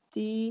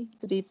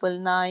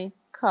T999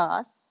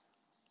 cars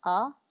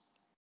are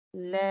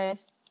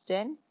less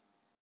than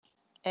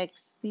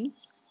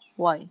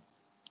XPY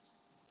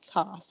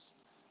cars.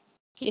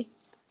 Okay.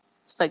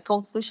 But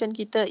conclusion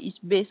kita is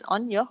based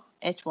on your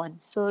H1.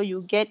 So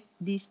you get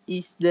this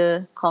is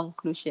the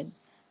conclusion.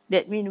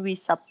 That means we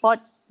support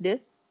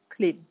the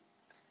claim.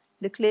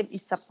 The claim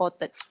is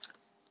supported.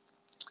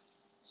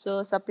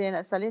 So siapa yang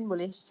nak salin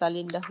boleh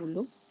salin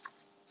dahulu.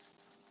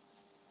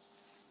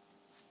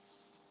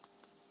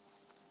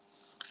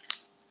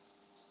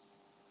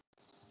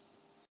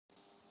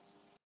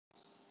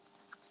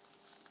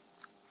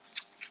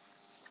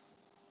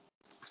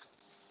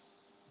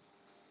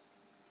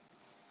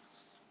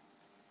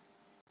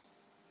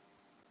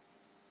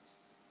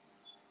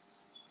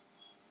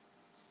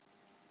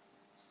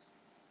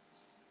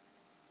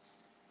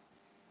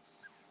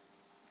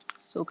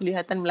 So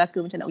kelihatan Melaka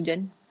macam nak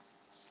hujan.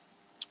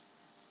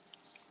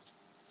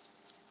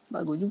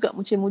 Bagus juga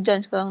musim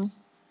hujan sekarang ni.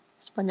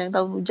 Sepanjang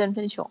tahun hujan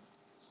macam ni syok.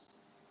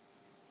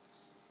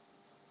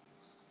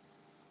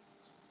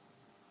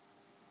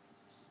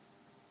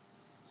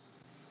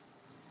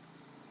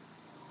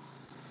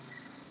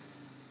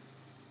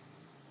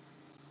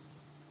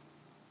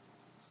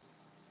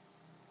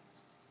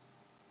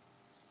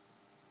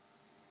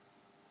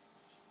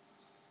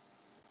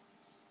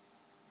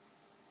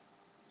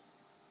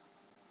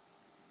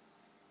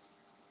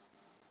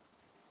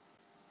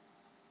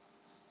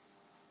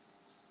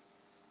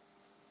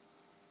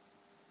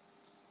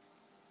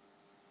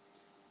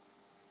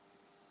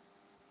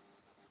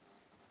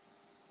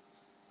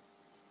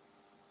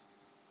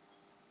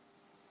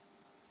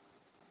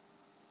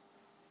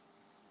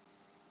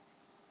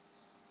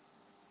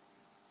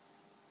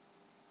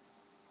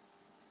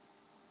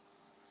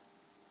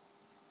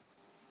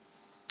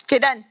 Okay,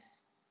 done.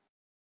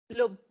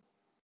 Belum.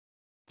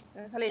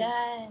 Salin.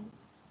 Dan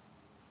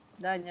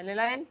Dah, yang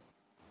lain-lain?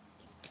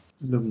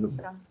 Belum.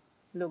 Dah.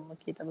 Belum.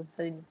 Okey, tak apa.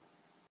 Salin.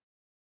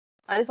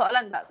 Ada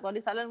soalan tak? Kalau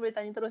ada soalan boleh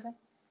tanya terus.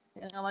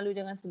 Jangan malu,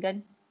 jangan segan.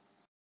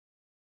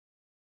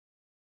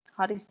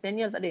 Haris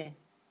Daniel tak ada?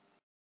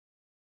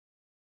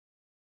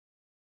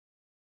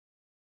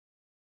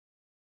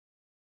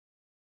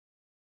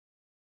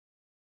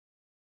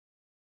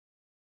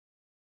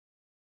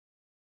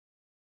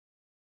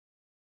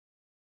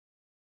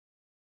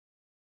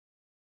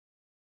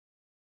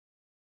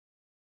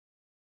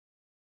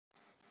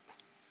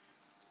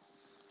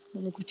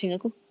 Mana kucing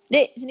aku?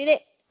 Dek, sini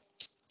dek.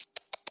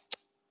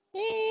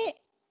 Dek.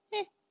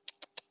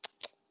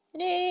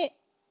 Dek.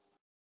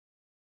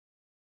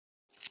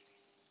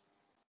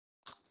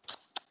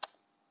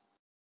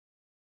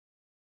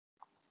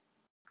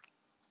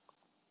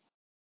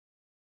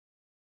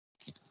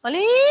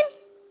 Malin.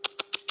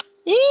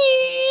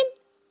 In.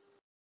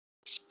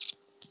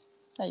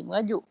 Hai,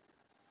 merajuk.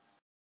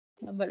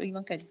 Lambat bagi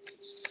makan.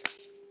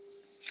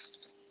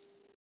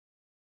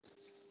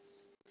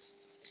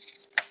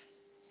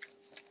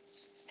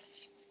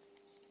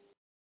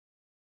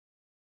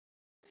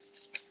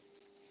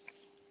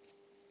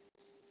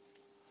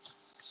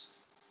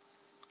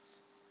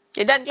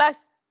 Okay, done kelas.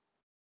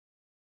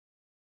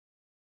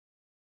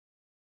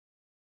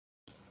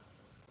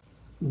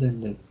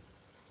 Dan.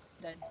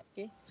 Done.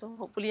 Okay, so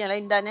hopefully yang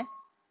lain done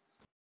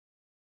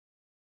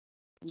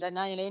Done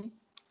yang lain.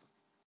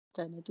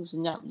 Done tu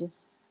senyap je.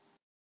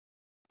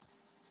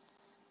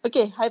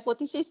 Okay,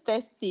 hypothesis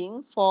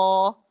testing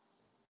for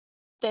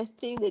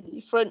testing the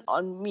difference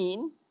on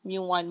mean,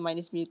 mu1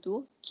 minus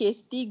mu2.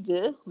 Case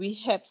 3, we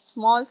have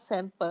small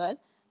sample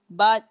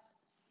but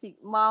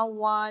sigma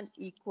 1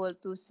 equal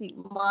to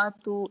sigma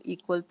 2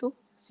 equal to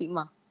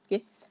sigma.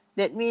 Okay,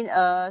 that means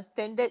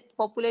standard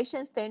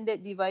population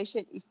standard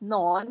deviation is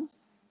non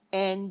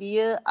and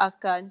dia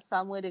akan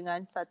sama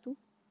dengan satu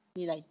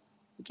nilai.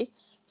 Okay,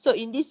 so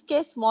in this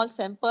case small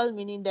sample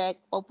meaning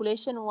that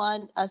population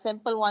 1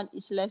 sample 1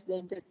 is less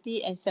than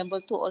 30 and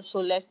sample 2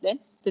 also less than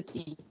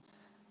 30.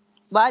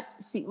 But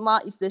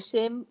sigma is the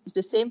same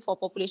for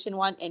population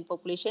 1 and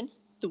population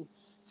 2.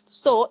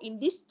 So in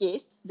this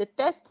case, the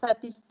test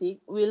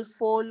statistic will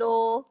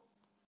follow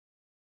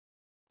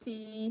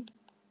T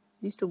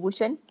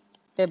distribution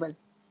table.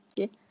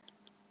 Okay.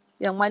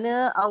 Yang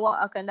mana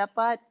awak akan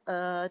dapat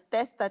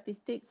test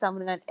statistik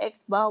sama dengan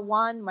X bar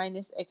 1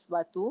 minus X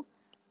bar 2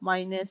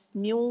 minus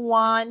mu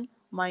 1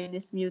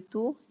 minus mu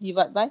 2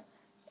 divided by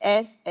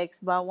S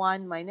X bar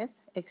 1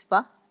 minus X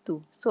bar 2.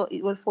 So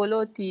it will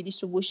follow T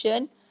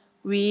distribution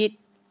with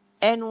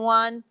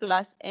N1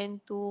 plus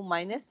N2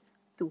 minus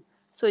 2.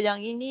 So yang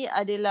ini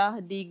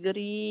adalah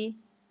degree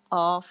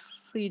of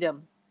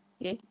freedom.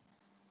 Okay.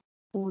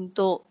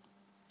 Untuk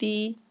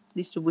T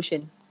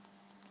distribution.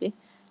 Okay.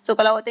 So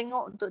kalau awak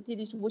tengok untuk T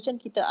distribution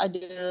kita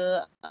ada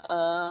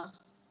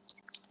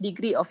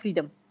degree of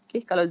freedom.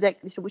 Okay. Kalau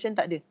Z distribution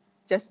tak ada.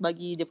 Just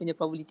bagi dia punya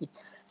probability.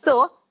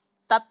 So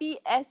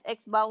tapi S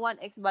X bar 1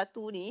 X bar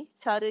 2 ni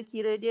cara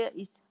kira dia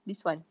is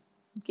this one.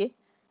 Okay.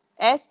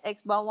 S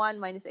X bar 1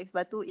 minus X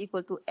bar 2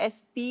 equal to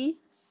SP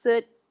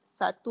cert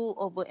 1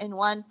 over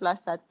N1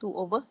 plus 1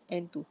 over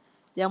N2.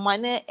 Yang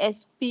mana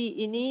SP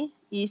ini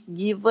is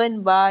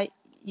given by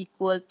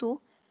equal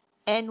to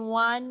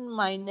N1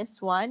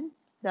 minus 1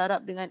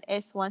 darab dengan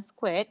S1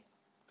 squared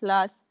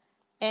plus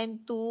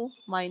N2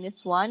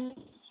 minus 1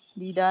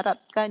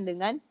 didarabkan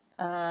dengan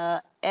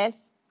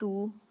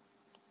S2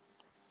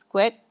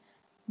 squared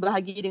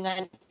bahagi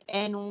dengan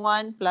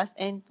N1 plus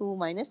N2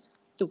 minus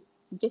 2.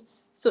 Okay.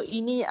 So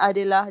ini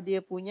adalah dia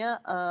punya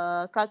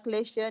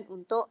calculation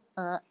untuk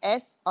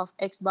S of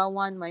X bar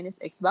 1 minus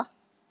X bar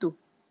 2.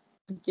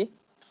 Okay.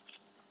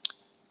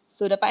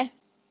 So dapat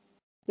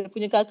dia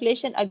punya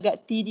calculation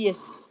agak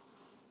tedious.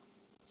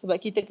 Sebab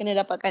kita kena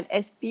dapatkan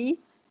SP.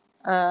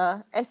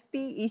 SP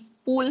is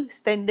pool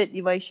standard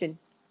deviation.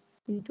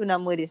 Itu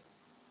nama dia.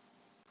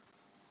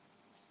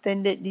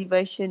 Standard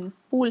deviation,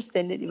 pool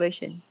standard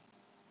deviation.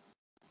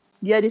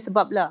 Dia ada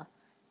sebab lah.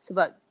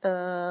 Sebab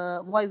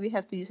why we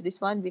have to use this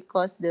one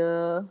because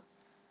the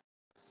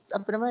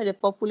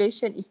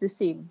population is the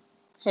same,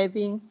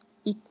 having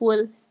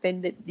equal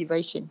standard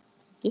deviation.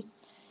 Okay.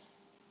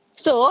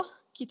 So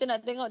kita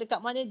nak tengok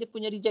dekat mana dia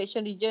punya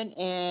rejection region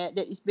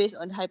that is based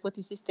on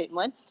hypothesis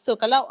statement. So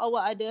kalau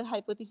awak ada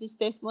hypothesis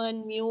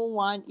statement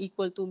mu1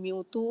 equal to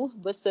mu2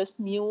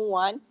 versus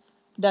mu1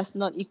 does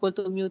not equal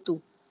to mu2.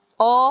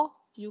 Or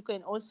you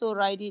can also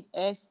write it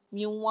as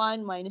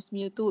mu1 minus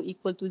mu2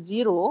 equal to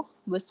 0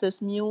 versus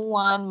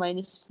mu1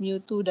 minus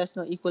mu2 does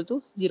not equal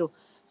to 0.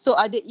 So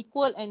ada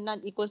equal and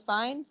non-equal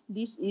sign.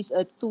 This is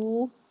a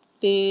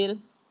two-tail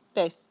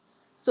test.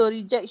 So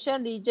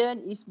rejection region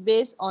is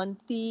based on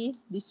T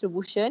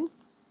distribution.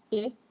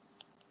 Okay.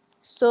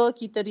 So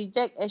kita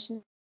reject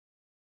actually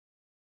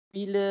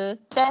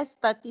bila test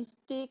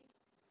statistik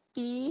T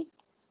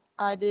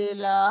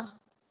adalah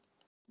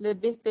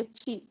lebih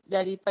kecil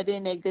daripada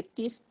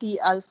negatif T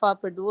alpha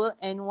per 2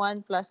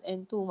 N1 plus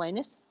N2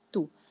 minus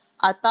 2.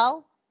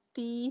 Atau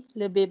T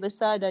lebih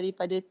besar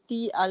daripada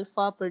T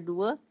alpha per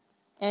 2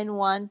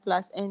 N1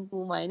 plus N2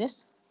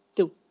 minus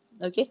 2.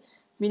 Okay.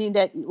 Meaning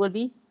that it will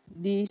be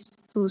these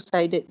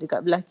two-sided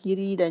dekat belah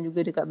kiri dan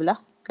juga dekat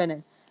belah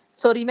kanan.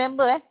 So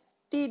remember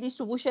T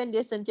distribution dia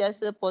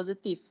sentiasa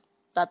positif.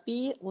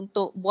 Tapi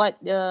untuk buat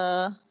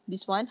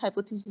this one,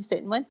 hypothesis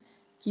statement,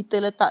 kita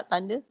letak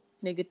tanda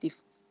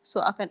negatif. So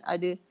akan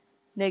ada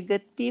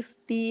negatif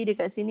T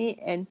dekat sini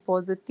and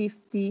positif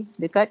T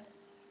dekat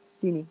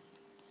sini.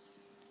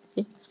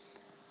 Okay.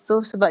 So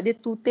sebab dia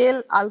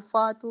two-tail,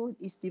 alpha tu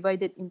is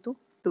divided into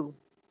 2.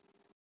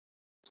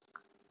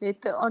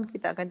 Later on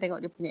kita akan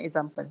tengok dia punya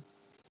example.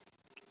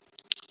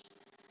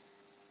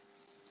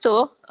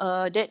 So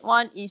that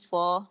one is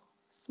for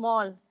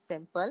small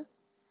sample,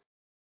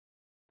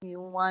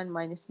 mu1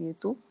 minus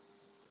mu2.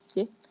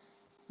 Okay.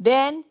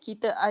 Then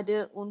kita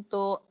ada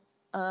untuk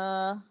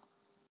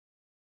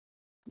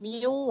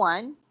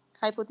mu1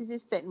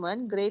 hypothesis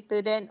statement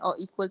greater than or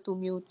equal to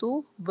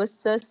mu2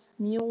 versus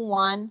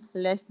mu1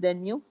 less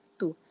than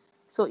mu2.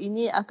 So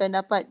ini akan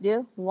dapat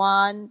dia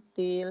one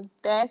tail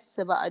test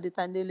sebab ada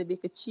tanda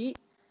lebih kecil.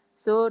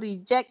 So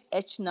reject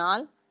H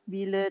null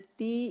bila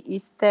T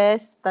is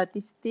test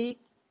statistik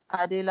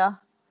adalah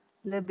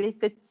lebih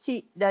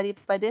kecil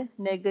daripada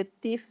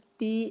negatif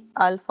T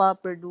alpha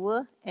per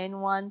 2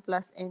 N1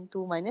 plus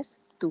N2 minus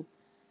 2.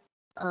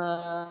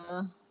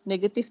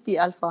 Negatif T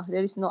alpha.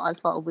 There is no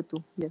alpha over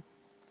 2 here.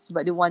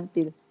 Sebab dia one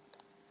tail.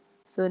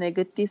 So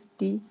negatif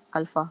T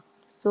alpha.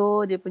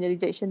 So dia punya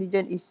rejection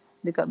region is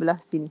dekat belah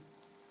sini.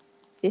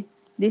 Okay.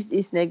 This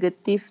is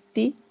negatif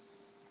T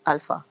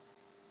alpha.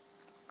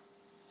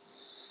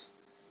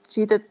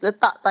 Kita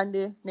letak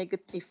tanda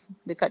negatif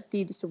dekat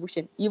T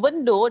distribution.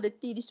 Even though the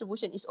T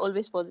distribution is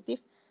always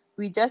positive,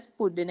 we just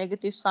put the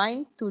negative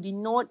sign to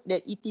denote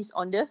that it is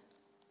on the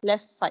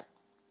left side.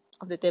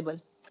 of the table.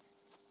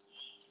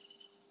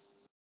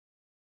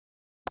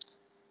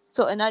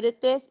 So another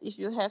test, if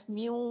you have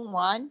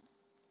mu1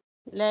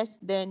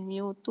 less than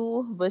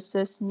mu2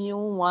 versus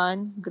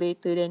mu1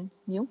 greater than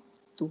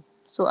mu2.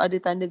 So ada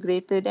tanda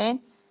greater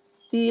than,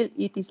 still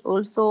it is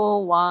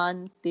also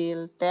one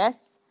tail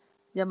test.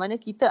 Yang mana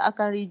kita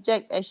akan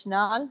reject H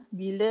null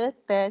bila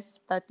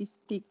test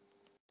statistik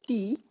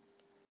T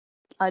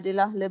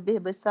adalah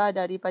lebih besar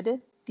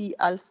daripada T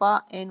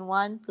alpha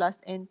N1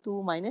 plus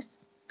N2 minus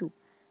 2.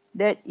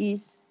 That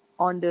is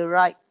on the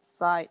right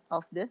side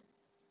of the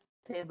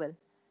table.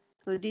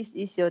 So this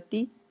is your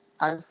T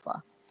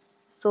alpha.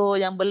 So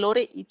yang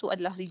berlorek itu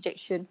adalah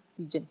rejection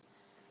region.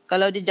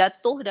 Kalau dia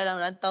jatuh dalam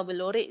rantau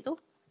berlorek tu,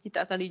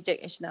 kita akan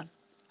reject H null.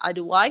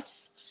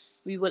 Otherwise,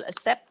 we will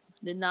accept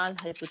the null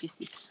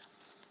hypothesis.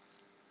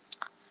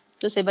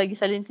 So saya bagi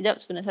salin kejap,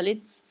 sebenarnya salin.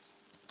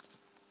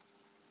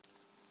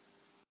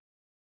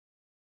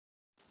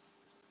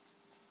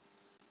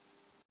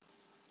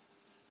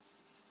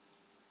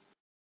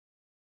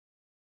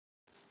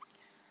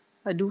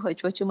 Aduh,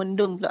 cuaca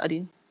mendung pula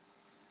hari ni.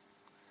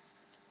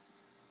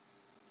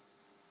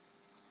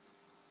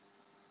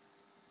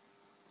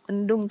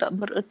 Mendung tak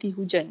bererti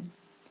hujan.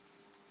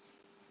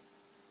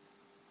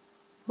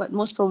 But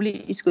most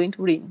probably it's going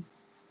to rain.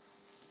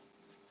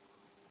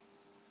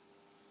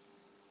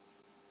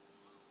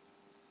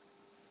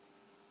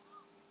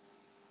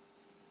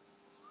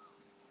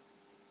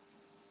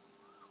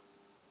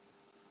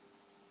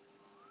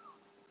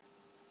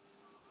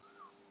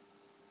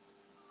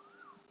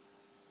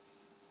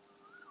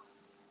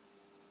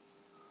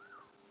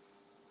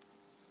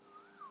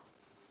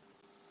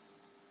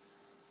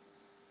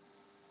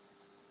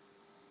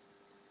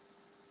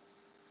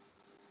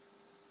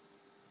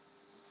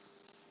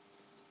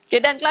 Okay,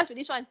 done class with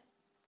this one.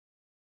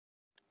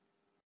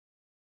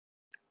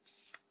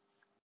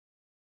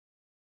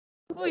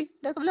 Ui,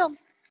 dah ke belum?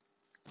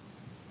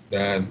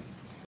 Dan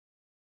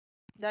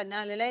Dah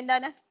nah, lain-lain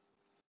dah nah.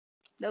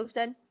 Daus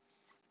dan.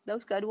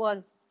 Daus ke dua.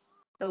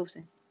 Daus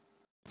ni.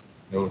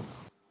 Daus.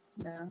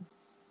 Dah.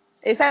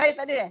 Saya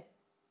tak ada eh?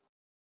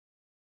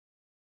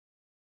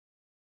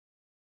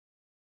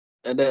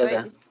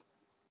 Ada.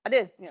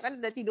 Ada?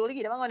 Kan dah tidur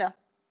lagi, dah bangun dah?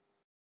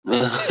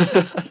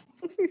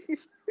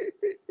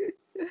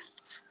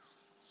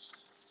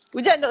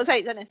 Hujan tak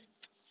Syed sana?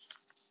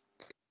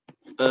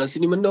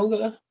 Sini mendung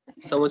ke?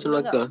 Sama macam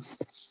Mendung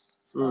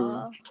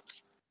Melaka.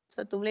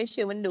 Satu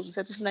Malaysia mendung,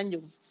 satu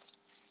Semenanjung.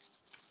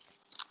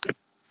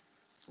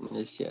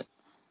 Malaysia.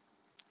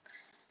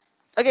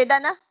 Okay,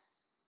 done lah.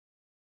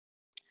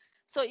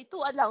 So itu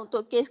adalah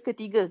untuk case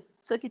ketiga.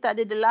 So kita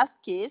ada the last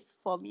case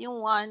for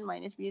mu1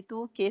 minus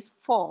mu2, case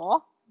 4.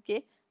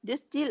 Okay, dia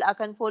still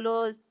akan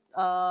follow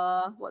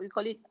what we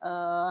call it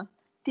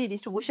T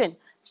distribution.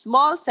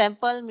 Small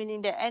sample meaning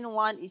that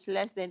N1 is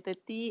less than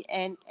 30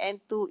 and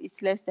N2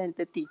 is less than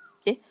 30.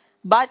 Okay,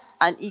 but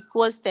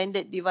unequal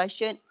standard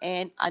deviation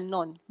and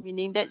unknown,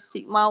 meaning that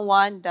sigma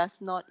 1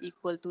 does not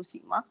equal to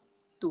sigma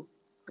 2.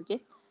 Okay.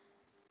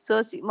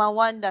 So sigma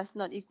 1 does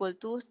not equal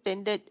to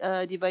standard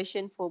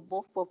deviation for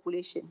both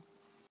population.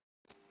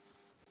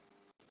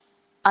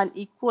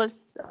 Unequal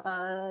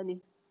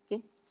ni.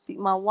 Okay.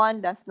 Sigma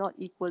 1 does not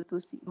equal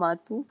to sigma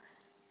 2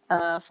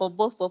 for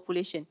both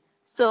population.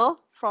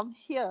 So from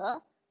here,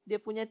 dia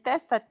punya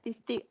test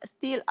statistik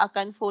still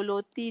akan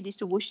follow T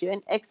distribution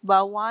X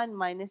bar 1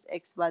 minus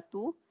X bar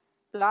 2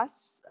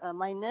 plus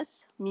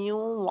minus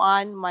mu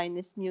 1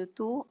 minus mu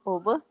 2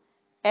 over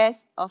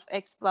S of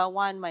X bar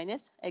 1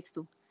 minus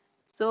X2.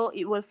 So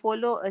it will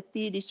follow a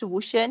T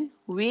distribution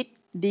with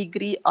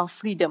degree of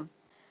freedom.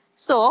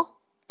 So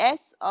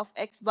S of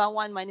X bar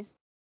 1 minus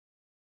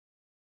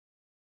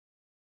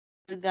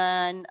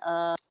dengan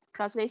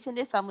calculation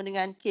dia sama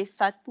dengan case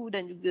 1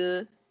 dan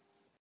juga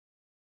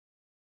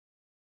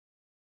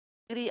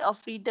degree of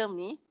freedom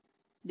ni,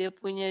 dia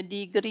punya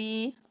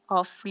degree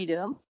of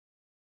freedom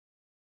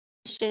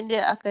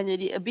dia akan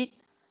jadi a bit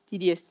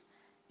tedious.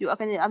 You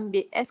akan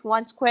ambil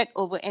S1 squared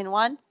over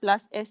N1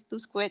 plus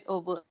S2 squared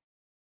over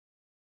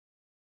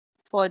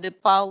for the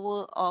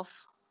power of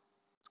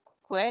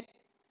squared,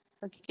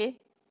 okay,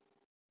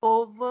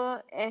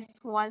 over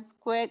S1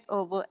 squared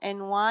over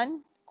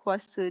N1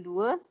 kuasa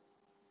 2,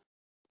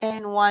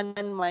 N1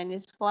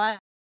 minus 1,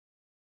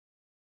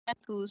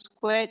 N2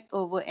 squared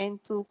over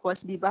N2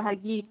 kuasa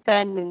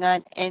dibahagikan dengan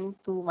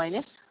N2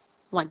 minus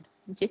 1.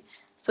 Okay,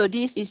 so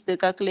this is the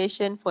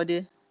calculation for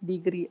the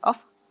degree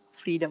of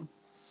freedom.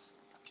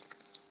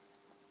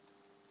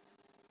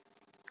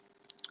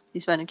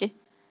 This one, okay.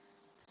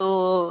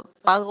 So,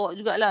 parok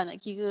jugalah nak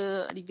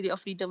kira degree of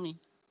freedom ni.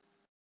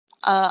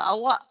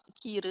 Awak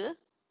kira,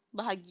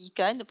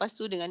 bahagikan lepas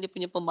tu dengan dia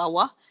punya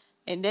pembawah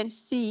and then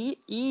see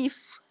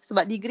if,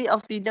 sebab degree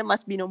of freedom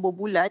must be nombor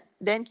bulat,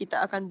 then kita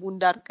akan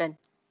bundarkan.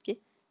 Okay.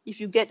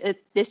 If you get a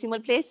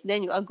decimal place,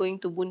 then you are going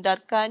to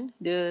bundarkan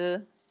the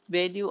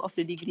value of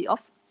the degree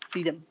of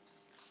freedom.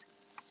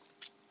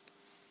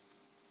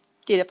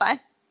 Okay,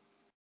 dapat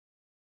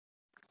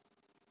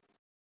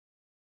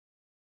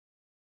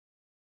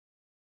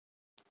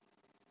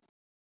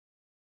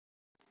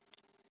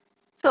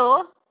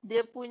So,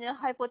 dia punya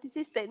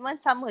hypothesis statement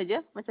sama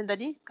je macam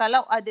tadi.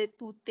 Kalau ada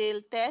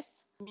two-tail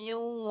test,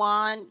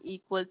 mu1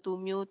 equal to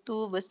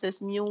mu2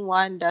 versus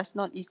mu1 does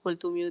not equal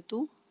to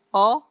mu2,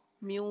 or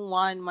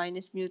mu1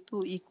 minus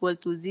mu2 equal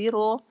to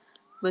 0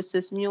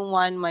 versus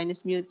mu1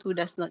 minus mu2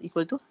 does not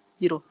equal to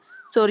 0.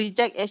 So,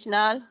 reject H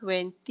null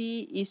when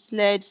t is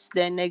less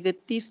than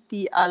negative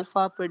t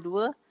alpha per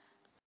 2,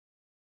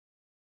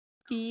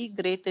 t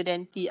greater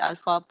than t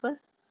alpha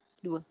per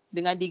 2.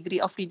 Dengan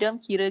degree of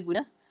freedom, kira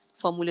guna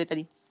formula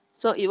tadi.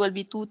 So it will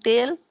be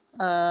two-tail.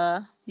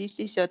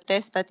 This is your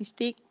test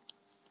statistic.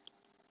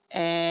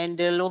 And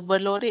the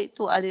overload rate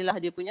tu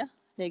adalah dia punya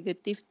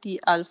negative T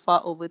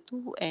alpha over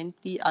 2 and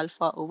T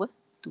alpha over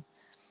 2.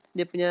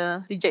 Dia punya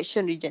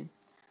rejection region.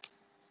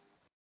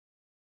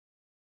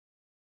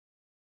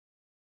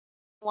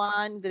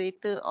 1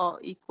 greater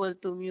or equal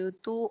to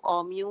mu2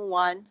 or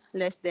mu1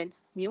 less than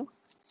mu.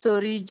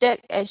 So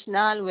reject H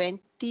null when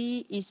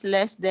T is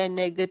less than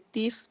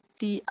negative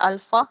T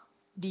alpha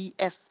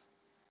df.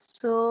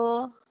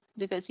 So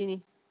dekat sini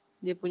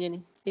dia punya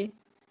ni, okay.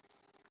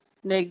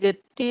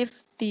 Negative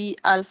T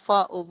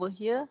alpha over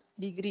here,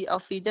 degree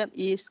of freedom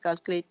is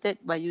calculated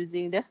by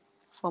using the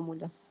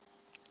formula.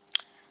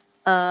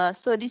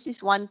 So this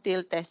is one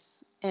tail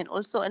test. And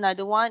also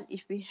another one,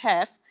 if we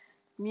have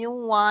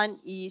mu1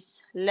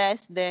 is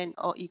less than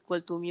or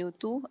equal to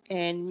mu2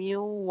 and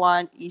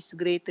mu1 is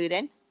greater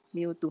than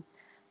mu2.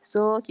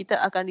 So kita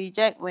akan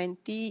reject when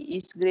T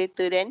is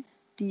greater than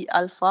T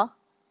alpha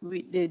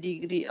with the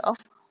degree of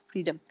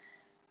freedom.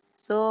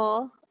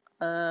 So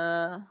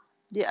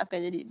dia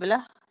akan jadi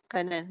belah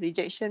kanan.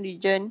 Rejection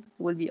region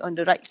will be on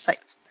the right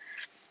side.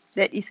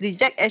 That is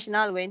reject H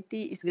null when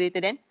T is greater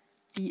than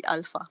T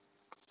alpha.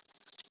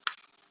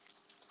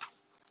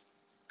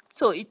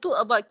 So itu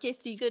about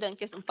case 3 dan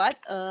case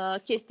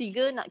 4. Case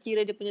 3 nak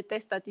kira dia punya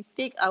test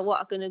statistik,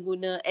 awak kena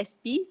guna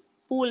SP,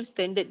 pool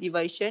standard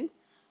deviation.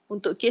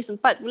 Untuk case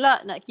 4 pula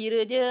nak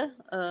kira dia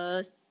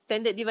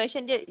standard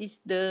deviation dia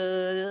is the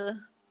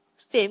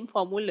same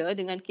formula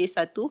dengan case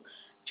 1.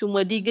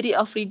 Cuma degree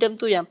of freedom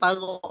tu yang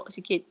parok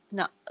sikit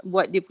nak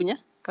buat dia punya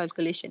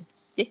calculation.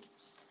 Okay.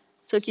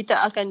 So kita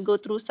akan go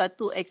through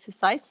satu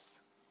exercise.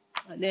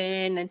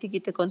 Then nanti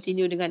kita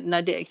continue dengan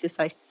another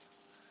exercise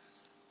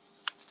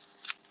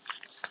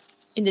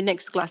in the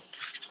next class.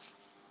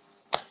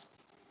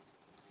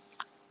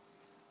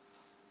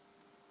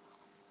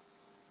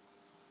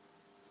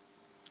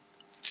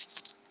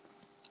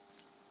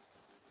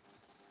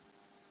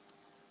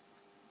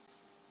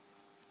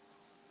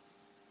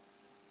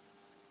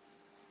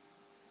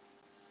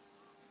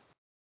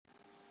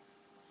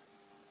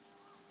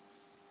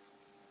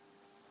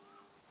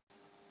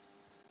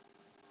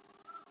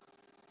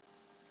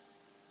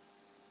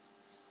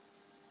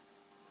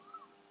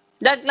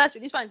 Done class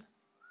with this one.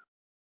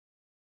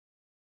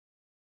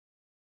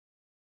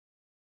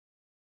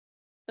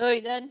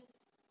 Oi, done.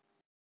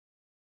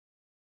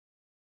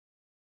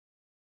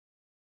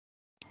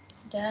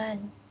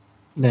 Done.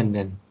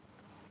 Dan.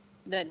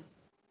 Done.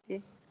 Okay.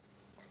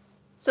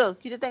 So,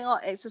 kita tengok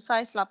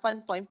exercise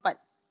 8.4.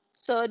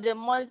 So, the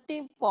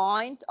melting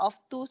point of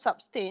two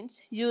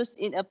substances used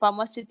in a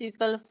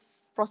pharmaceutical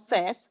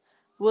process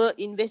were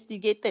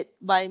investigated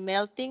by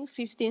melting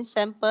 15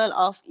 samples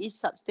of each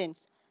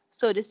substance.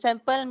 So, the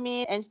sample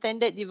mean and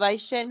standard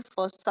deviation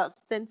for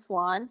substance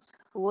 1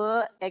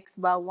 were X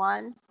bar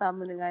 1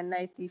 sama dengan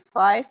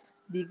 95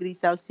 degree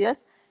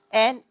Celsius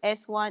and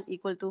S1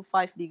 equal to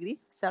 5 degree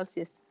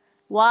Celsius.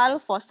 While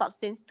for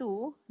substance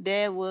 2,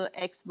 there were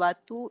X bar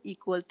 2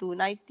 equal to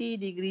 90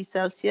 degrees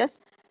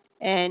Celsius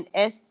and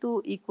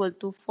S2 equal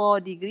to 4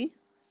 degree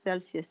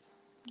Celsius.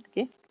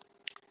 Okay.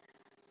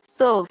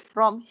 So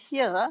from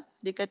here,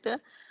 dia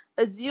kata,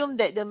 assume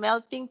that the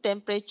melting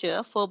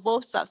temperature for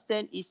both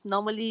substance is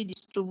normally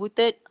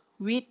distributed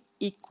with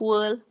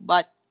equal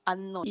but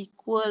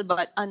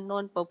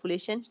unknown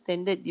population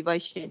standard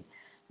deviation.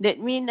 That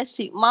means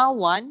sigma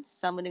 1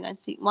 sama dengan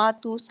sigma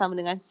 2 sama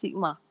dengan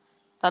sigma.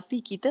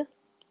 Tapi kita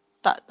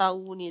tak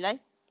tahu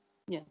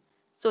nilainya.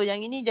 So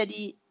yang ini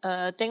jadi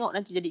tengok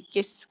nanti jadi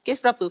case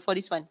berapa for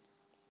this one?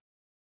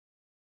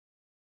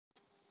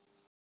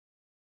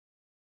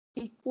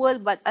 Equal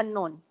but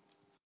unknown.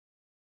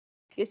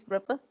 Case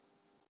berapa?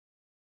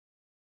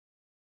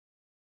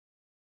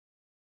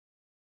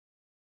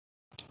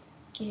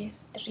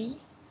 Case 3.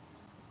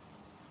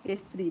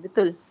 Case 3,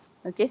 betul.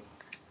 Okay.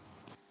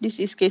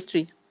 This is case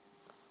 3.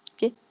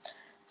 Okay.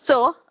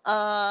 So,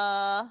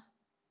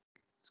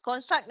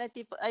 construct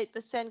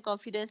 98%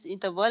 confidence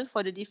interval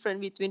for the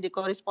difference between the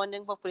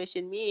corresponding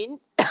population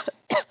mean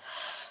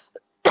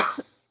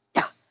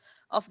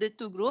of the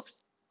two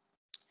groups.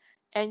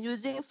 And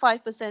using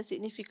 5%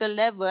 significant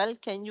level,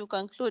 can you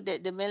conclude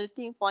that the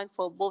melting point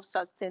for both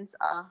substances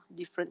are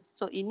different?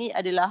 So, ini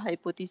adalah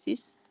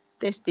hypothesis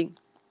testing.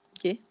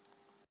 Okay.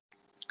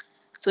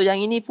 So,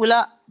 yang ini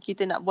pula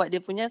kita nak buat dia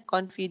punya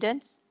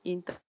confidence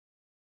interval.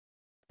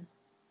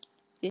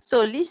 Okay.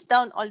 So, list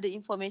down all the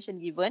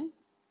information given.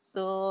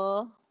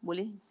 So,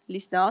 boleh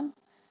list down.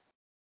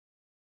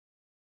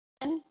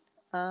 And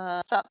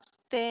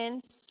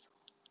substance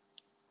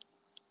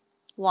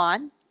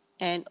 1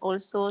 and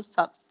also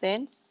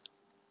substance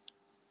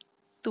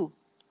 2.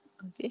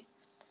 Okay.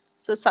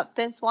 So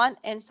substance 1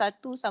 and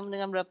 1 sama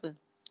dengan berapa?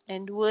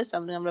 And 2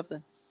 sama dengan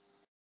berapa?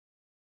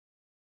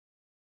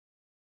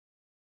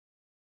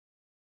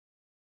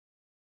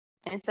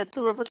 And 1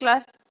 berapa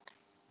kelas?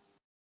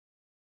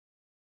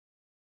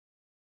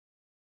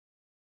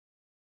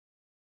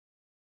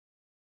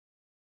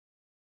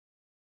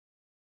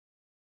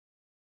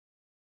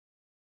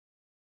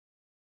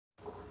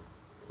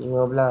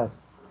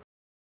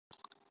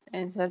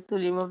 And 1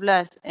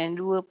 15 and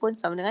 2 pun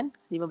sama dengan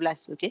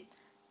 15. Okay.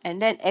 And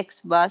then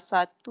X bar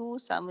 1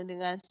 sama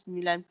dengan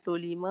 95,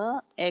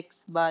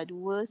 X bar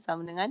 2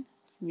 sama dengan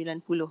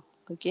 90.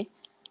 Okay.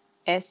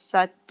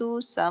 S1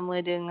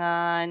 sama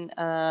dengan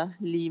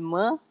 5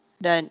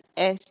 dan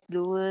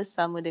S2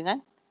 sama dengan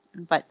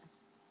 4.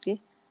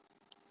 Okay.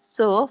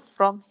 So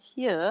from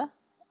here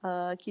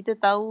kita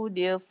tahu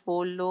dia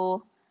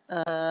follow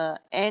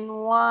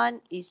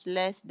N1 is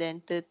less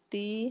than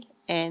 30,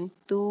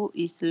 N2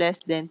 is less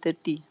than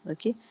 30.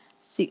 Okay.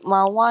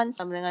 Sigma 1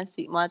 sama dengan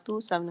sigma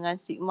 2 sama dengan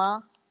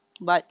sigma,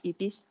 but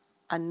it is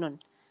unknown.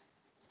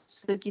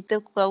 So kita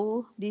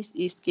tahu this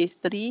is case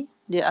 3,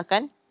 dia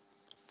akan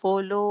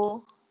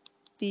follow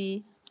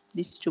T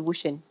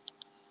distribution.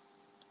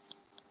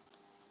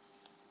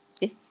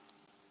 Okay.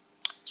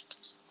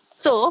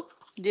 So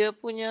dia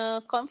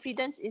punya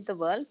confidence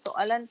interval,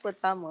 soalan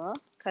pertama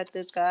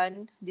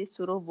katakan dia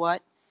suruh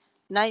buat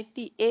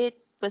 98%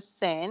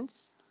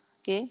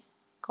 okay,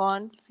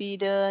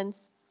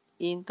 confidence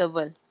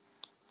interval.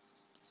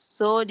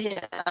 So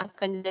dia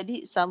akan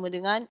jadi sama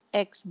dengan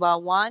X bar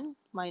 1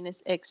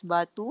 minus X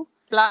bar 2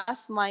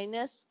 plus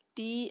minus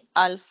T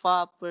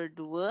alpha per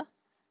 2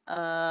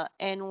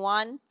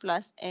 N1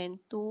 plus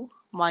N2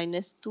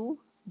 minus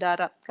 2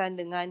 darabkan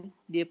dengan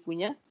dia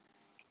punya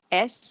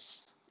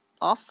S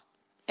of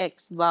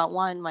X bar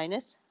 1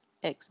 minus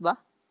X bar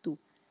 2.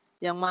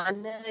 Yang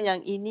mana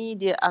yang ini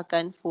dia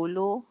akan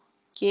follow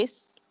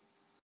case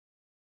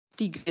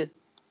 3.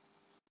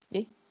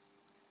 Okay.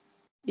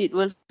 It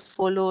will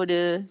follow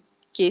the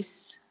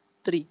case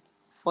 3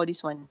 for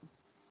this one.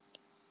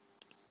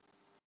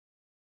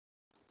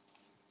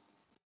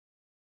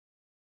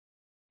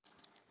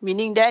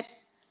 Meaning that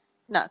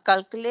nak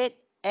calculate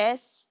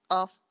S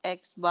of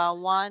X bar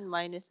 1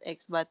 minus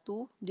X bar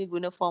 2, dia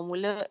guna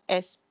formula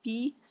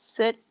SP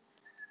set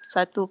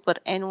 1 per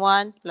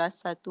N1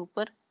 plus 1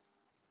 per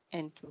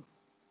N2.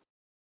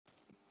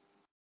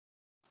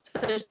 So,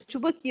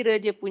 cuba kira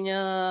dia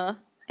punya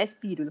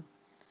SP dulu.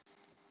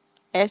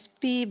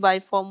 SP by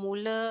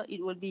formula,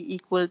 it will be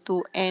equal to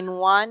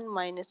N1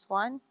 minus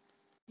 1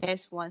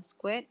 S1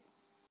 squared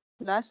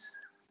plus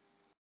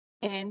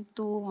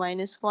N2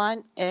 minus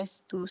 1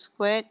 S2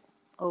 squared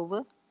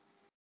over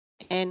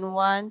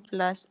N1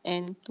 plus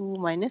N2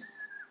 minus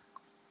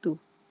 2.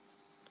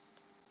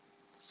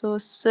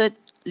 So set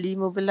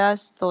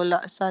 15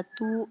 tolak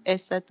 1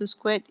 S1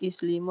 squared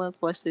is 5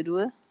 kuasa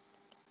 2.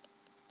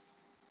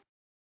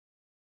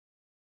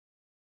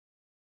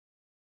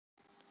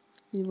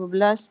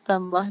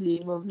 Tambah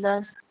 15,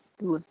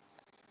 2.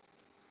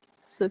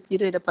 So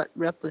kira dapat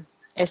berapa?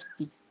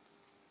 SP.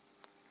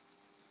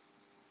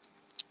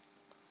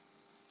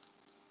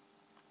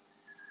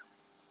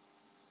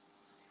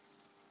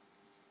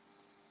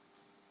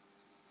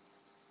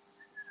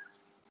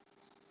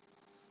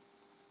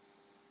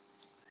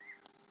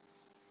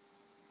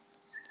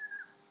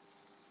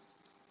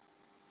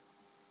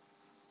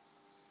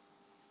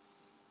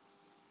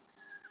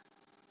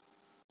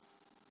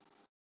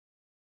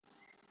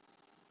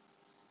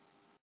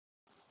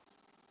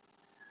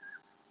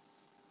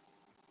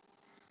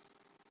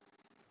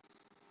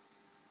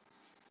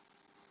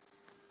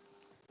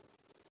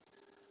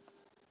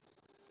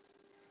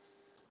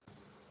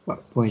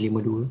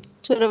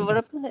 So dapat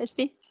berapa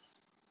SP?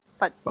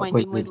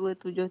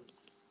 4.5277.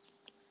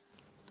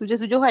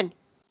 77 kan?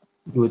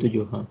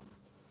 27 ha.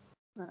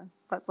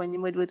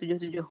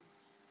 4.5277.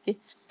 Okay.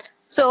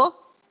 So,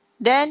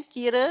 then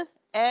kira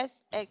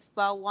S X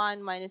bar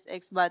 1 minus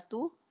X bar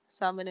 2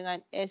 sama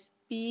dengan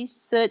SP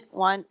set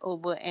 1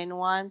 over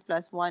N1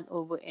 plus 1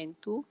 over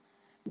N2.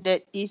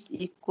 That is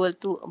equal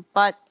to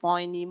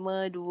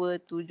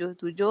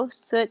 4.5277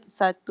 set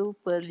 1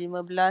 per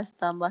 15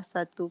 tambah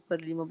 1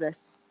 per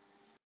 15.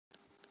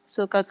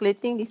 So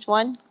calculating this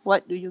one,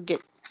 what do you get?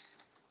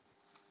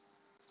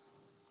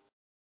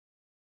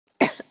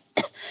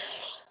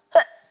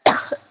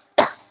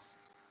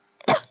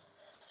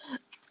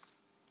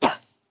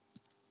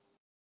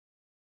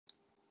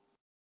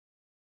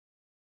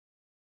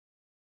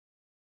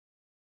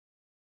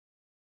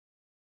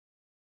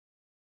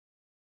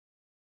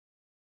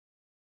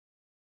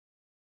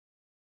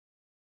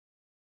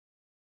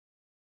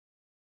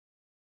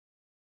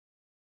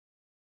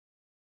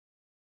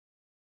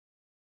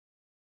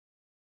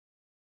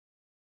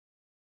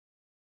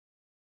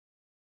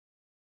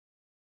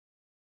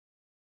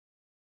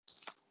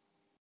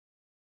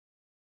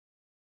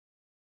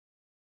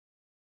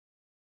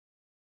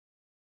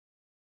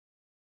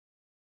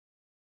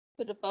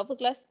 So dapat apa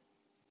kelas?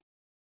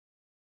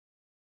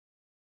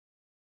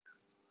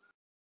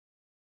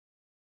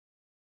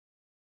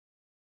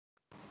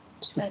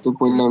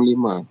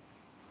 1.65.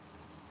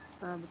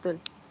 Betul.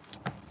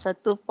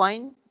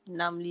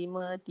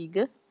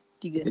 1.6533.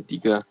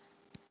 3.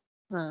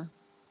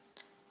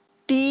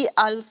 T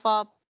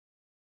alpha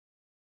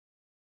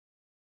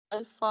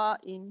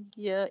in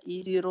here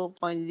is 0.0.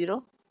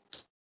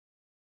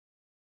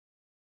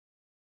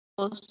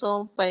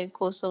 0.02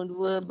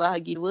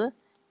 bahagi 2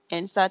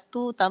 N1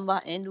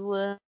 tambah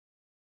N2.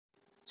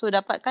 So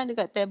dapatkan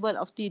dekat table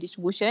of T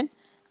distribution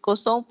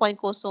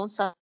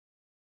 0.0128.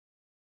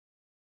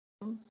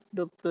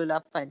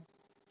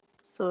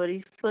 So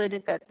refer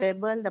dekat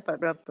table dapat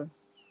berapa?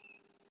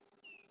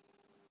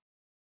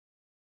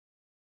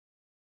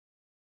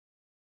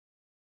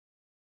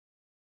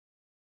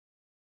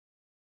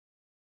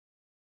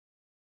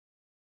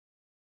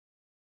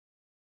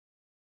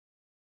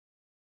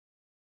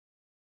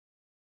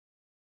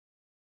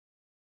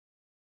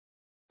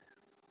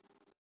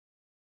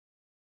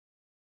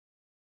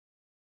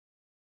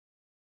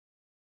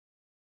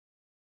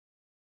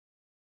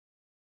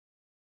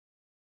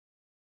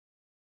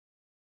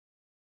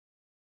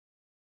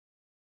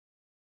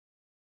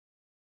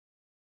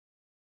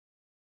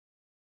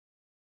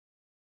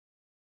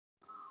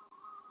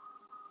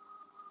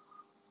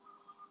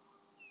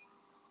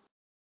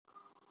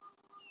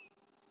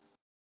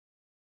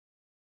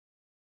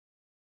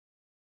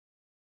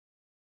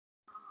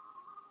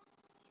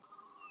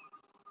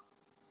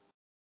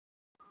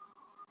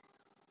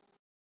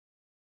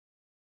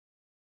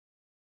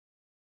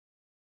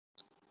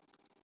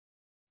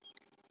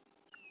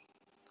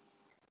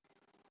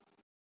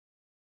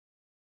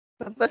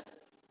 Berapa?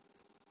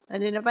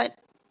 Ada dapat?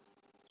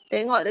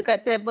 Tengok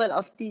dekat table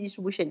of T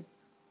distribution.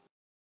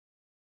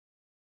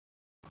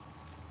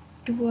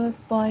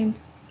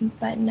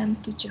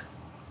 2.467.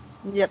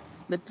 Yep,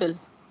 betul.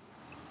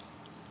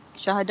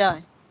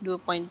 Syahadah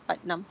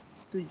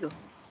 2.467.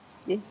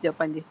 Okay,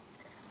 jawapan dia.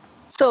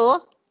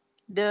 So,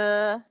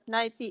 the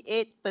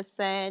 98%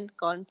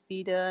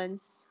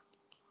 confidence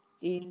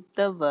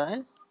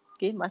interval,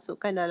 okay,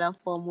 masukkan dalam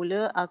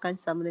formula akan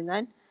sama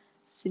dengan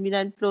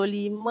 95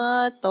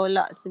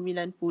 tolak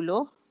 90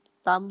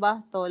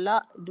 tambah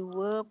tolak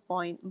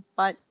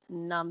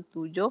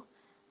 2.467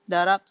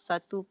 darab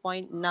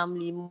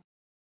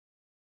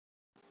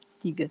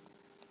 1.653.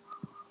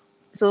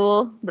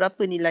 So,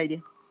 berapa nilai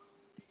dia?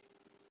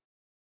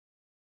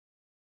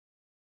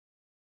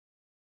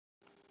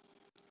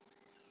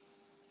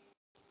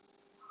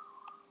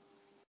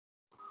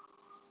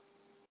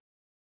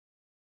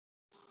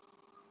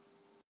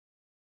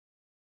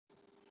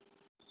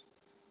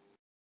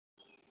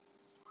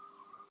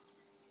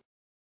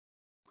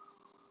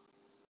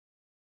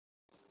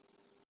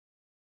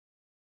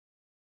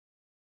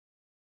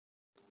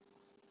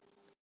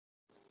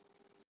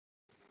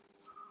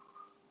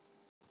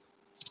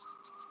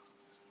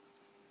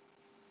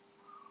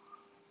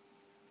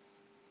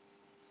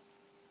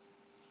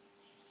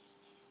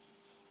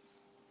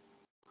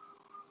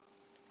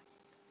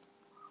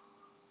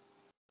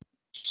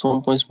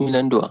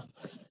 .92.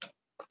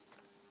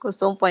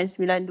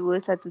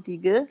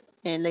 0.9213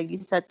 and lagi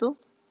satu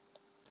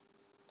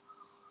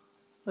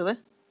berapa?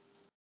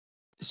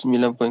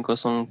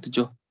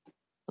 9.0787.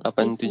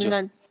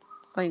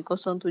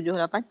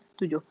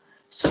 9.0787.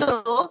 So,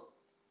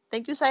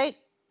 thank you Syed.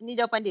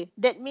 Ini jawapan dia.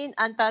 That mean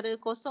antara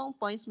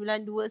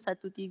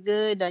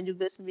 0.9213 dan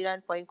juga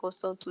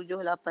 9.0787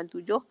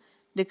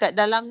 dekat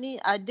dalam ni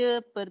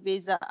ada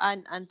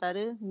perbezaan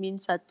antara min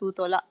 1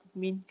 tolak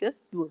min ke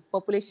 2.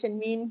 Population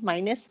mean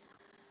minus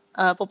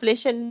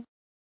population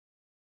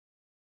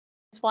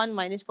 1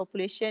 minus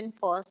population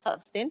for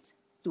substance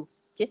 2.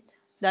 Okay.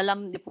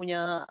 Dalam dia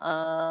punya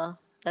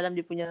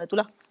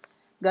itulah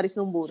garis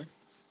nombor.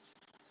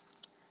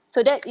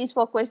 So that is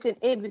for question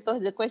 8 because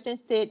the question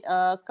state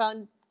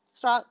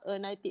construct a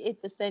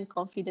 98%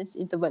 confidence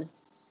interval.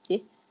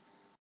 Okay.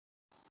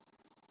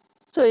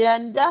 So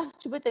yang dah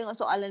cuba tengok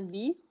soalan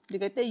B.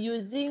 Dia kata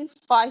using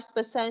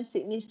 5%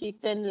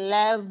 significant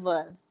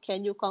level,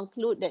 can you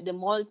conclude that the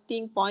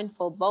melting point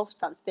for both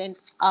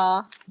substance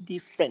are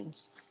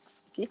different?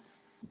 Okay.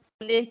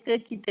 Boleh ke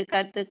kita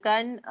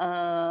katakan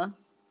apa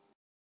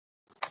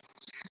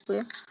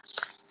ya?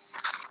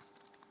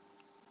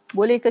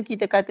 Boleh ke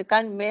kita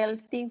katakan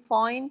melting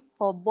point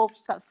for both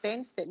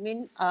substance? That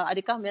means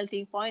adakah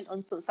melting point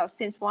untuk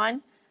substance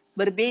 1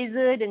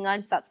 berbeza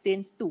dengan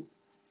substance 2?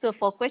 So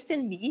for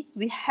question B,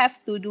 we have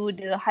to do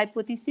the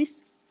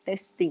hypothesis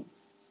testing.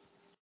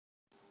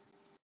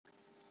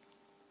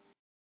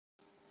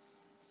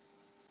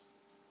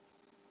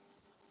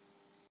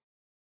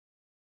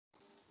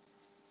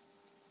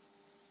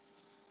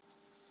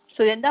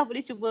 So yang dah boleh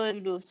cuba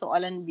dulu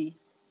soalan B.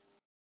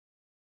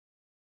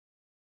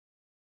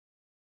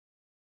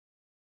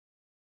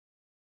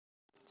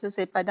 So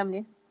saya padam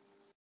ni.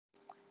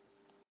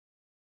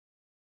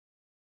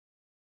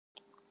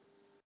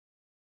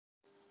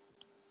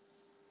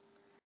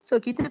 So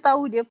kita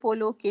tahu dia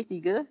follow case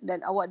 3 dan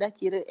awak dah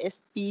kira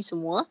SP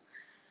semua.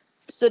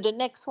 So the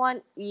next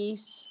one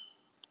is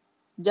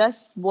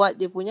just buat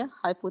dia punya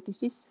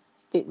hypothesis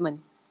statement.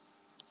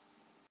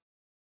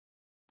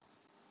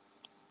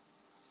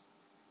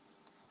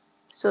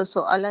 So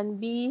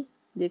soalan B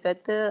dia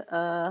kata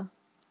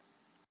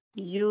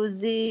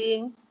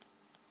using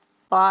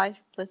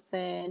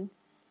 5%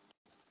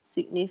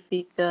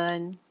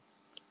 significant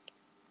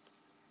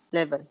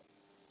level.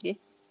 Okay.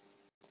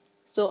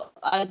 So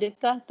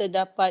adakah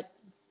terdapat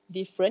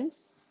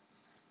difference?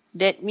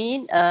 That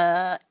mean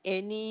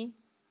any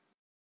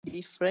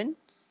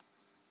different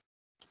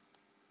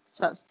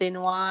substance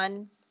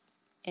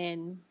 1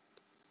 and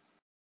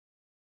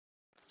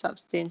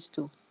substance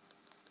 2.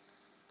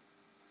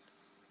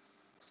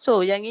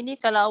 So yang ini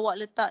kalau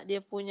awak letak dia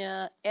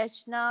punya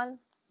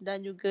H0 dan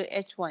juga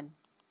H1.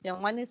 Yang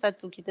mana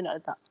satu kita nak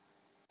letak?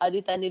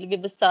 Ada tanda lebih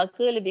besar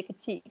ke, lebih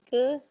kecil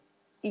ke,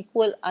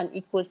 equal,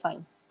 unequal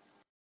sign?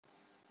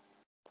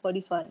 For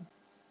this one.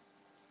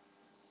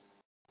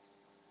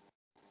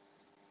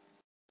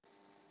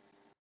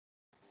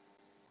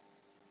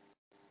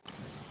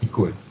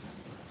 Equal.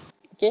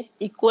 Okay,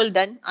 equal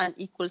dan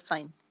unequal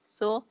sign.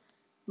 So,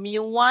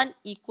 mu1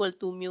 equal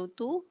to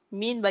mu2,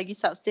 mean bagi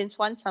substance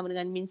 1 sama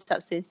dengan mean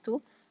substance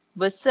 2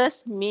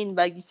 versus mean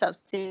bagi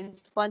substance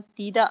 1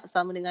 tidak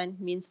sama dengan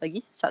means bagi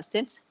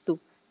substance 2.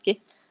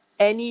 Okay,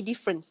 any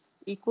difference,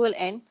 equal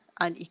and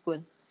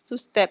unequal. So,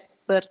 step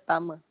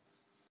pertama.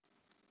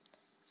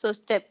 So,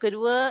 step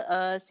kedua,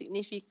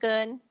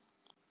 significant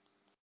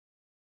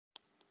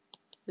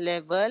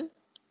level.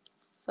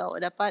 So,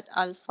 awak dapat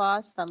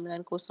alpha sama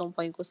dengan 0.05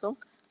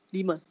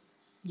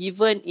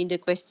 given in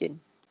the question.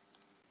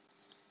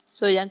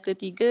 So, yang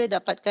ketiga,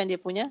 dapatkan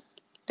dia punya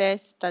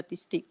test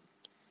statistik.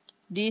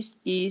 This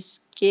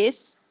is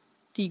case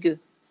 3.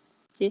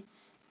 Okay.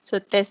 So,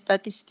 test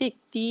statistik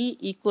T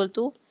equal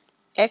to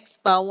X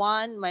bar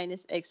 1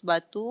 minus X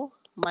bar 2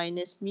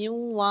 minus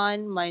mu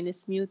 1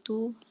 minus mu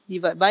 2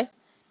 divided by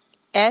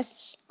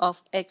S of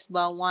X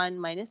bar 1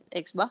 minus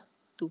X bar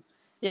 2.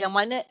 Yang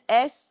mana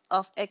S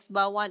of X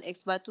bar 1,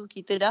 X bar 2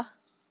 kita dah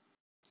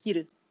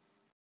kira.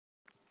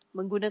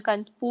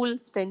 Menggunakan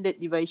full standard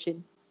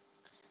deviation.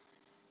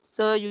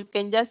 So you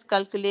can just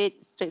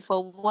calculate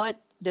straightforward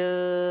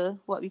the,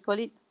 what we call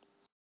it,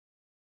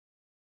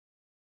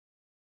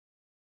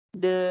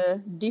 the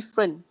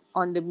difference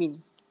on the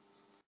mean.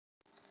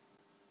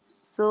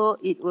 So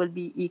it will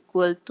be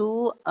equal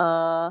to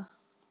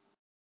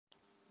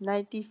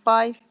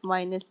 95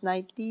 minus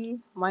 90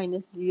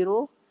 minus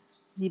 0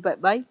 divided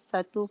by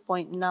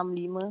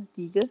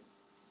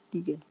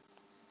 1.6533.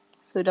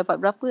 So dapat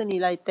berapa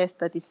nilai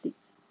test statistik?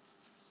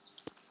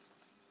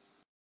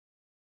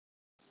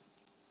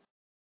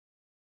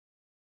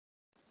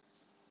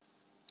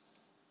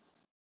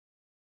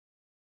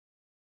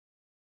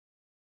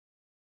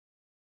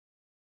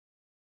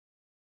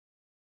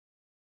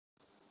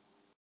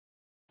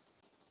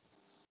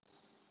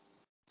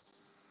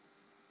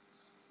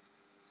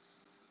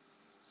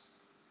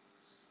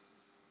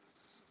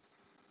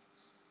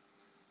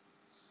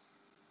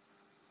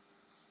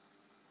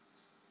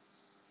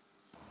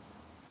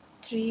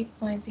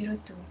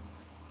 $3.02.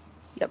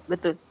 Yap,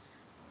 betul.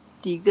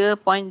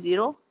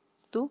 3.024.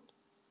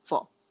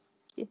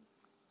 Okay.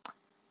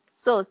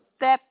 So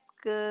step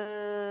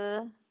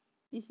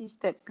this is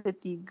step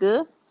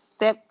ketiga.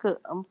 Step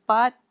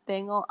keempat,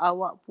 tengok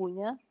awak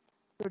punya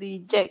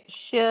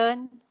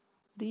rejection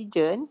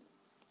region.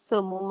 So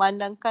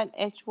memandangkan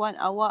H1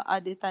 awak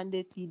ada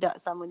tanda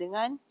tidak sama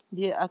dengan,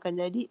 dia akan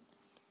jadi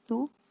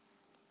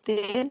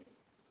two-tail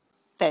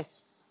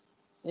test.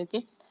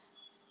 Okay.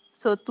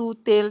 So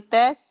two-tail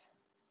test,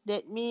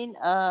 that mean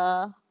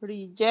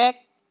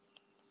reject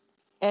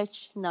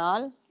H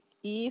null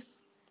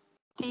if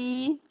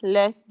T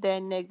less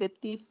than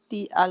negative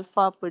T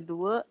alpha per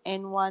 2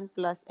 N1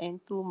 plus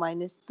N2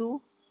 minus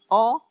 2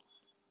 or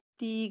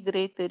T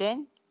greater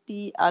than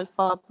T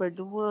alpha per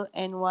 2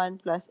 N1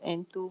 plus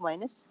N2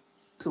 minus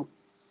 2.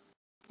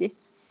 Okay.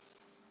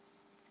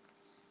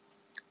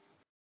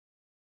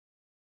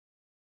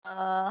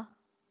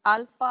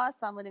 Alpha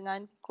sama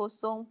dengan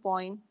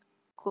 0.05.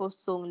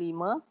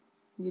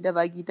 Dia dah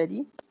bagi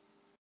tadi.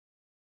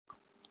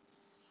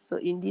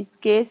 So in this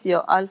case,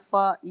 your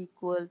alpha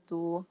equal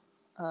to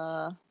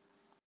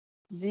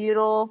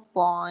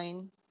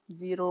 0.05.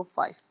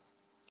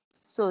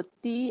 So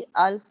T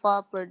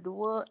alpha per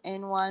 2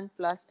 N1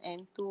 plus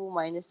N2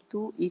 minus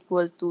 2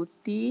 equal to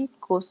T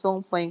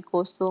 0.025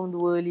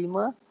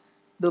 28.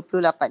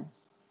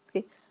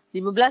 Okay.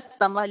 15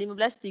 tambah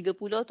 15,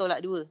 30 tolak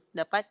 2.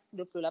 Dapat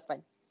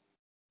 28.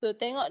 So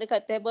tengok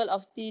dekat table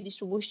of T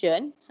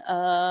distribution.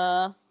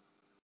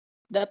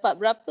 Dapat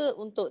berapa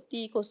untuk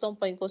T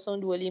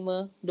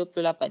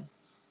 0.02528?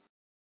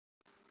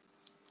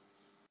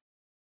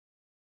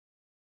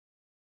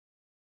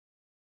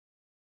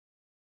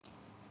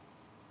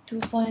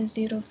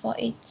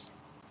 $2.048.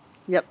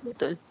 Yap,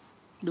 betul.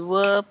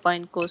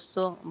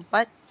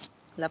 2.048.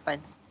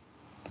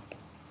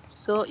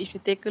 So if you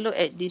take a look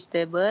at this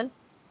table,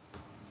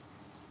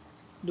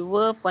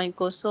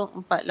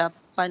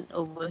 2.048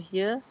 over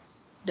here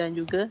dan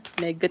juga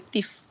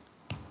negatif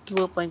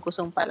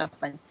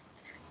 2.048.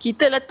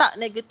 Kita letak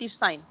negative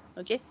sign,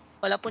 okay?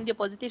 Walaupun dia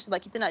positif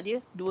sebab kita nak dia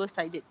dua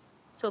sided.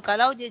 So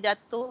kalau dia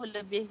jatuh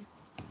lebih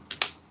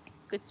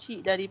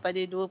kecil daripada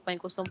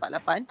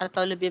 2.048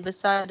 atau lebih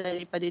besar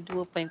daripada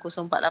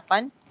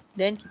 2.048,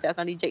 then kita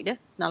akan reject the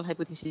null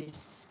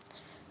hypothesis.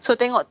 So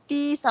tengok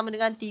T sama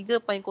dengan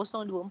 3.024.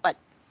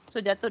 So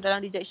jatuh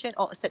dalam rejection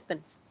or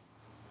acceptance.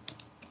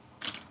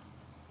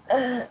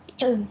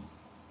 Rejection.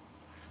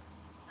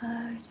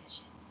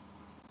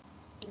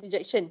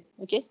 Rejection,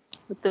 okay?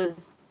 Betul.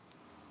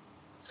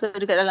 So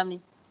dekat dalam ni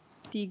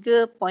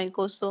 3.024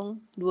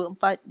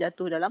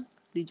 jatuh dalam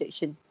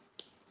rejection.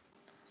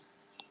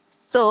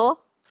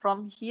 So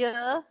from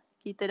here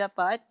kita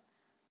dapat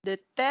the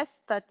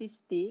test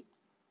statistic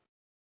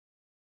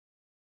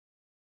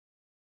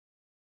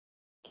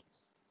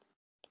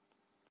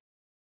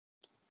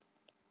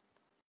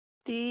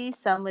T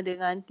sama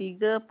dengan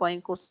 3.024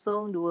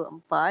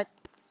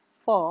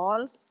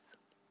 falls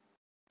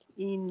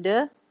in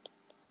the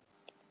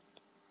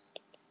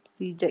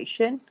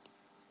rejection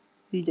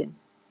region.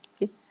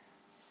 Okay.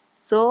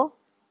 So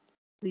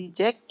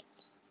reject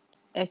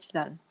H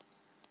null.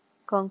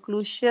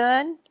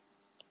 Conclusion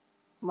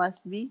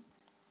must be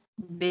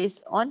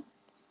based on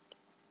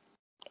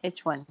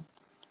H1.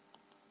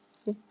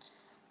 Okay.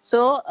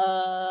 So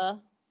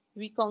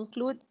we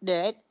conclude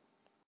that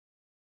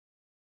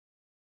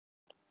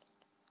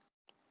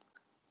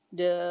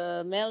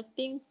the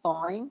melting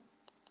point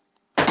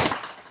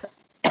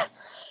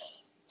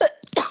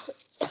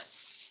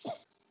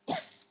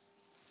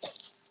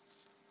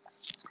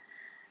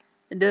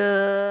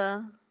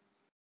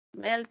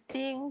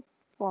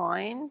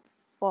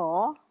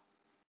for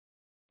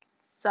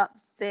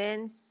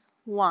substance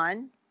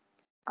 1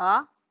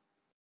 are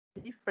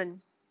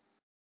different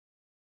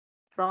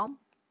from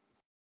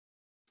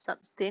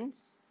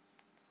substance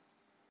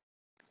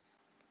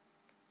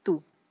 2.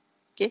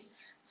 Okay.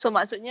 So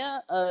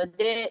maksudnya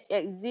there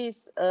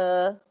exists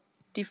a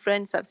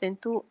different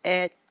substance 2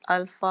 at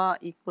alpha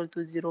equal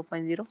to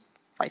 0.05.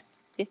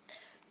 Okay.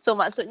 So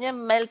maksudnya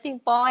melting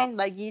point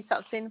bagi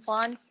substance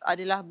 1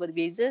 adalah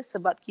berbeza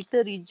sebab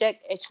kita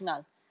reject H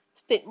null.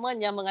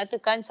 Statement yang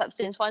mengatakan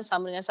substance 1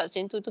 sama dengan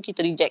substance 2 tu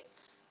kita reject.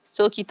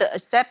 So kita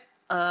accept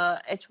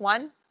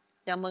H1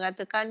 yang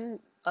mengatakan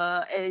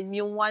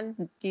mu1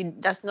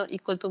 does not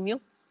equal to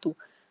mu2.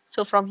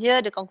 So from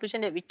here the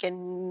conclusion that we can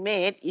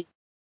make is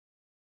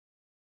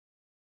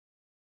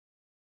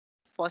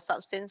for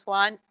substance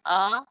 1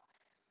 are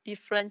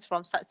different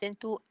from substance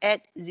 2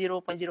 at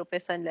 0.0%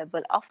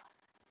 level of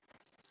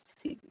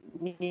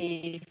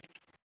significance.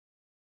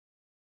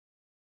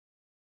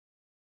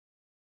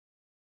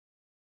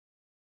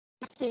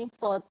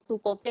 For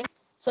 2.0.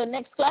 So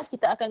next class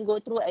kita akan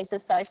go through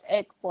exercise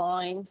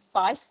 8.5,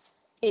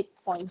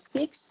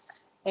 8.6,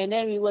 and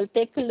then we will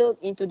take a look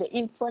into the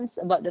inference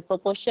about the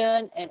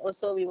proportion, and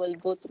also we will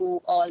go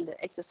through all the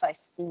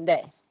exercise in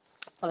there.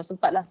 Kalau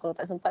sempat lah, kalau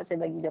tak sempat saya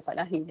bagi dapat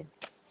akhir je.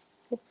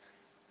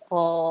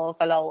 Or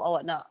kalau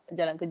awak nak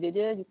jalan kerja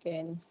je, you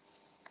can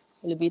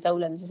lebih tahu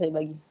lah nanti saya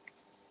bagi.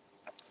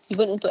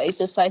 Even untuk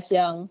exercise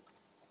yang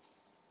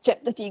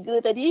chapter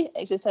 3 tadi,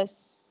 exercises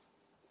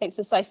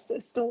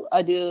tu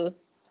ada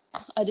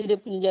dia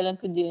punya jalan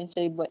kerja yang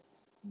saya buat.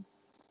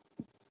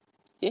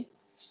 Okay.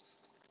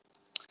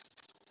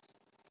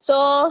 So,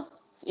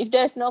 if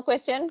there's no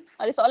question,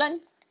 ada soalan?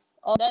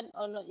 Or done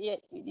or not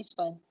yet with this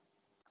one?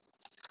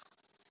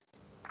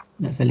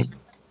 Nak salin.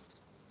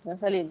 Nak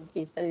salin?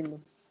 Okay, salin dulu.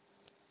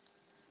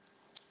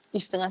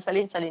 If tengah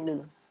salin, salin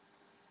dulu.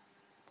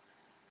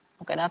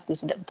 Makan apa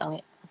sedap petang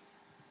ni?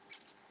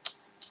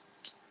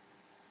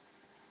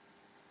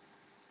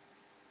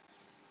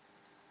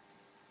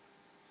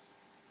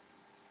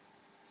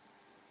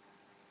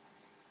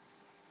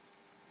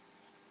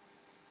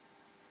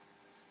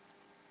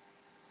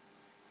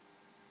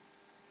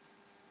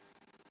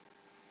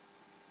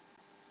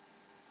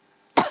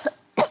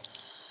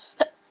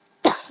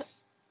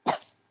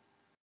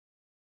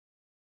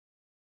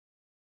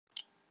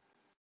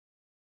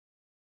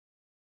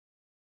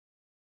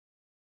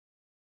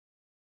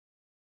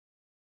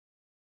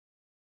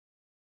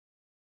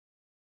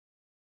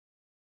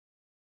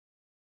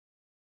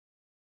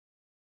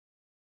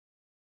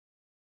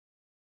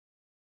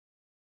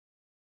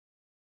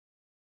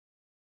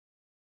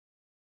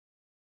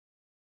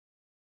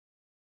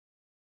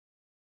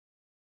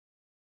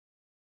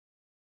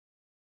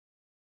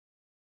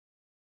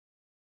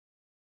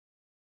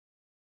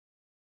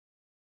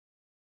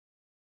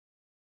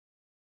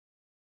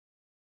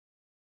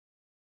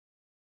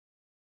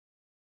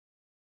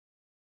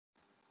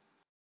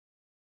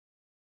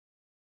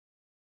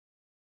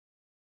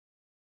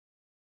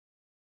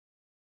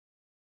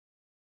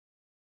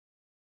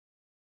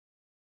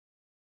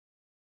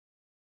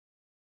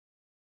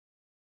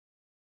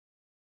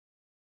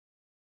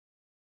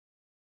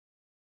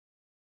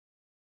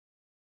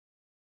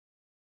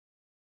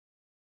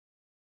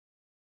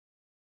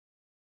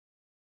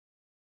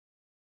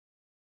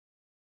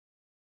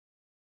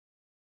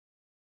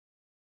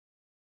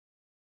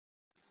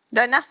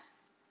 Done lah?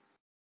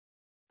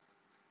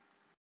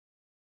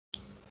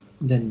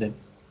 Dan.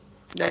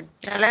 Done.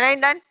 Yang lain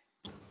done?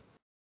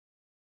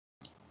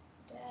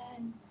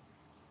 Dan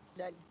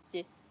Done.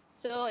 Okay.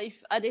 So if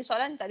ada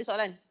soalan, tak ada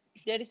soalan.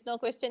 If there is no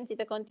question,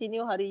 kita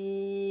continue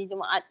hari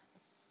Jumaat.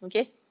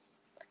 Okay?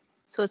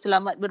 So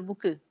selamat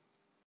berbuka.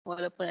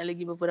 Walaupun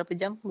lagi beberapa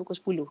jam,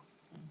 pukul 10.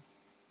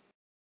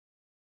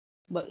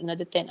 About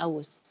another 10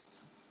 hours.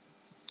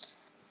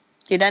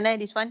 Okay, done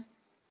this one.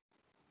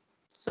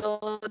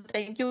 So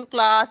thank you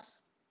class.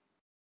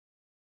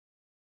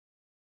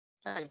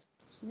 Hai,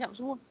 senyap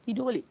semua.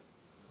 Tidur balik.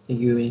 Thank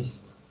you, Miss.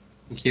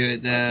 Thank you,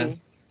 Rita. Okay.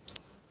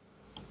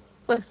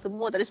 Apa,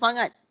 semua tak ada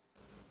semangat.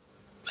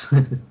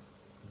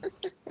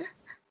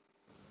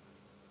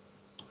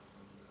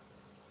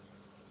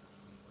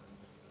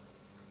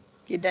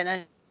 Okay,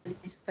 done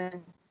this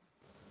one.